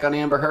are back on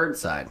Amber Heard's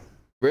side.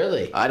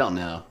 Really? I don't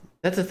know.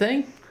 That's a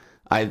thing?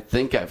 I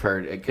think I've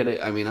heard it. Could.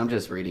 I mean, I'm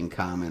just reading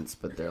comments,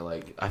 but they're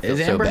like, I feel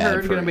Is so Amber bad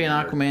Heard going to be in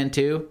Aquaman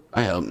 2?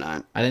 I hope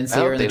not. I didn't see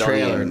her in the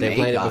trailer. They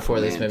played it before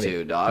this movie.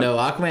 2, dog. No,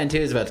 Aquaman 2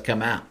 is about to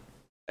come out.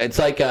 It's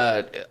like,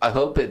 I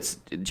hope it's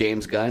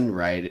James Gunn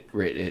wrote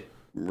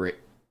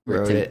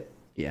it.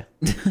 Yeah.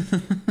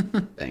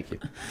 Thank you.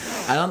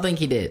 I don't think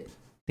he did. I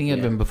think it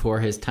had been before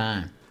his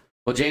time.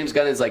 Well, James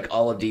Gunn is like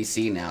all of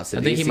DC now, so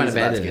I think DC he might have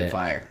about to edited get it.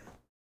 fired.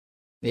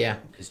 Yeah.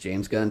 Because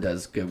James Gunn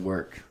does good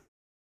work.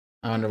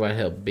 I wonder what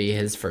he'll be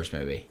his first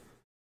movie.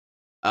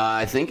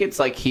 I think it's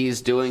like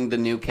he's doing the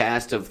new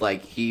cast of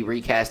like he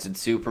recasted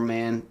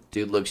Superman.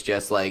 Dude looks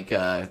just like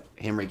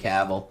Henry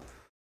Cavill.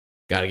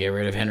 Got to get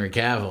rid of Henry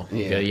Cavill.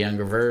 Yeah. Got a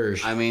younger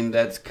version. I mean,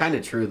 that's kind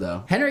of true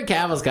though. Henry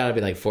Cavill's got to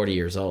be like 40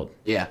 years old.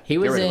 Yeah. He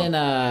was in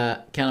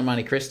Count of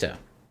Monte Cristo.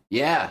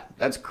 Yeah,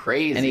 that's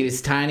crazy. And he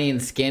was tiny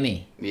and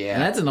skinny. Yeah.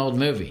 And that's an old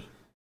movie.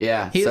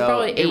 Yeah. He was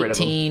probably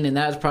 18, and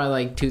that was probably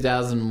like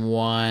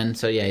 2001.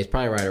 So yeah, he's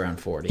probably right around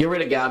 40. Get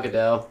rid of Gal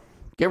Gadot.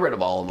 Get rid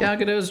of all of them. Gal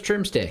Gadot's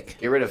trim stick.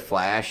 Get rid of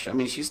Flash. I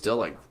mean, she's still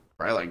like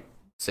probably like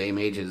same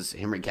age as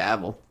Henry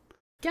Cavill.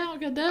 Gal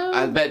Gadot.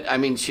 I bet. I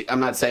mean,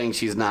 I'm not saying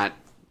she's not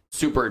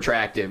super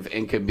attractive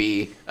and could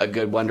be a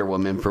good Wonder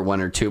Woman for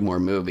 1 or 2 more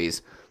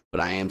movies,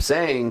 but I am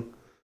saying,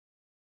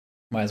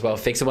 might as well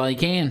fix it while you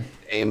can.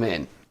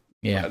 Amen.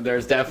 Yeah.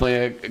 There's definitely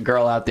a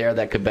girl out there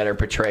that could better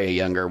portray a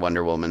younger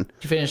Wonder Woman. Did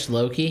you finish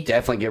Loki?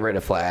 Definitely get rid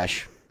of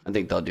Flash. I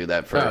think they'll do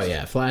that first. Oh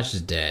yeah, Flash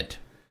is dead.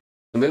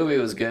 The movie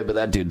was good, but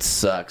that dude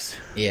sucks.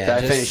 Yeah.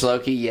 Did I finish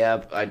Loki?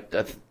 Yeah.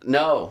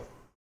 No.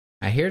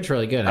 I hear it's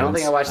really good. I don't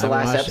think I watched the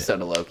last episode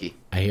of Loki.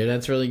 I hear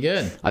that's really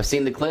good. I've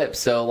seen the clips,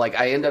 so like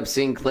I end up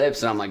seeing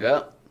clips, and I'm like,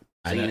 oh,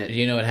 seen it.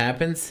 You know what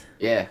happens?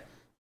 Yeah.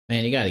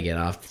 Man, you got to get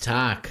off the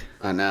talk.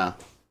 I know.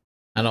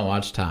 I don't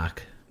watch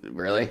talk.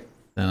 Really?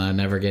 Then I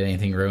never get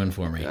anything ruined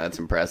for me. That's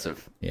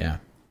impressive. Yeah.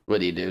 What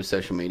do you do,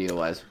 social media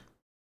wise?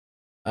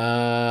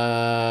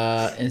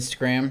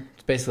 Instagram.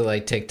 It's basically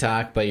like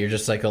TikTok, but you're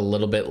just like a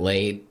little bit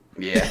late.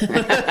 Yeah.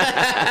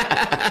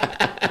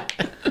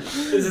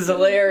 This is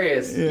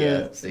hilarious.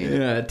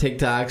 Yeah.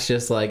 TikTok's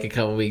just like a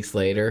couple weeks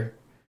later.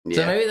 Yeah.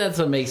 So maybe that's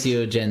what makes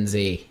you a Gen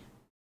Z.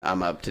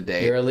 I'm up to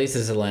date. You're at least a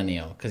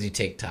Zillennial because you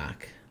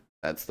TikTok.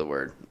 That's the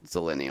word.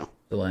 Zillennial.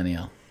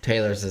 Zillennial.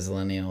 Taylor's a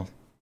Zillennial.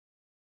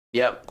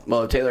 Yep.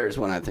 Well, Taylor is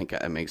one I think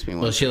it makes me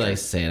want. Well, she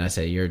likes to say it. I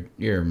say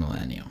you're a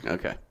millennial.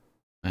 Okay.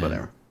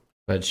 Whatever.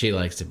 But she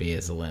likes to be a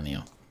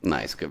Zillennial.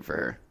 Nice. Good for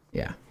her.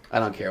 Yeah. I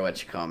don't care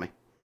what you call me.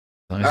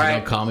 As long as you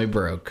don't call me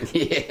broke.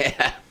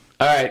 Yeah.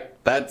 All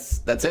right.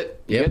 That's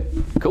it. Yep.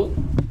 Good? Cool.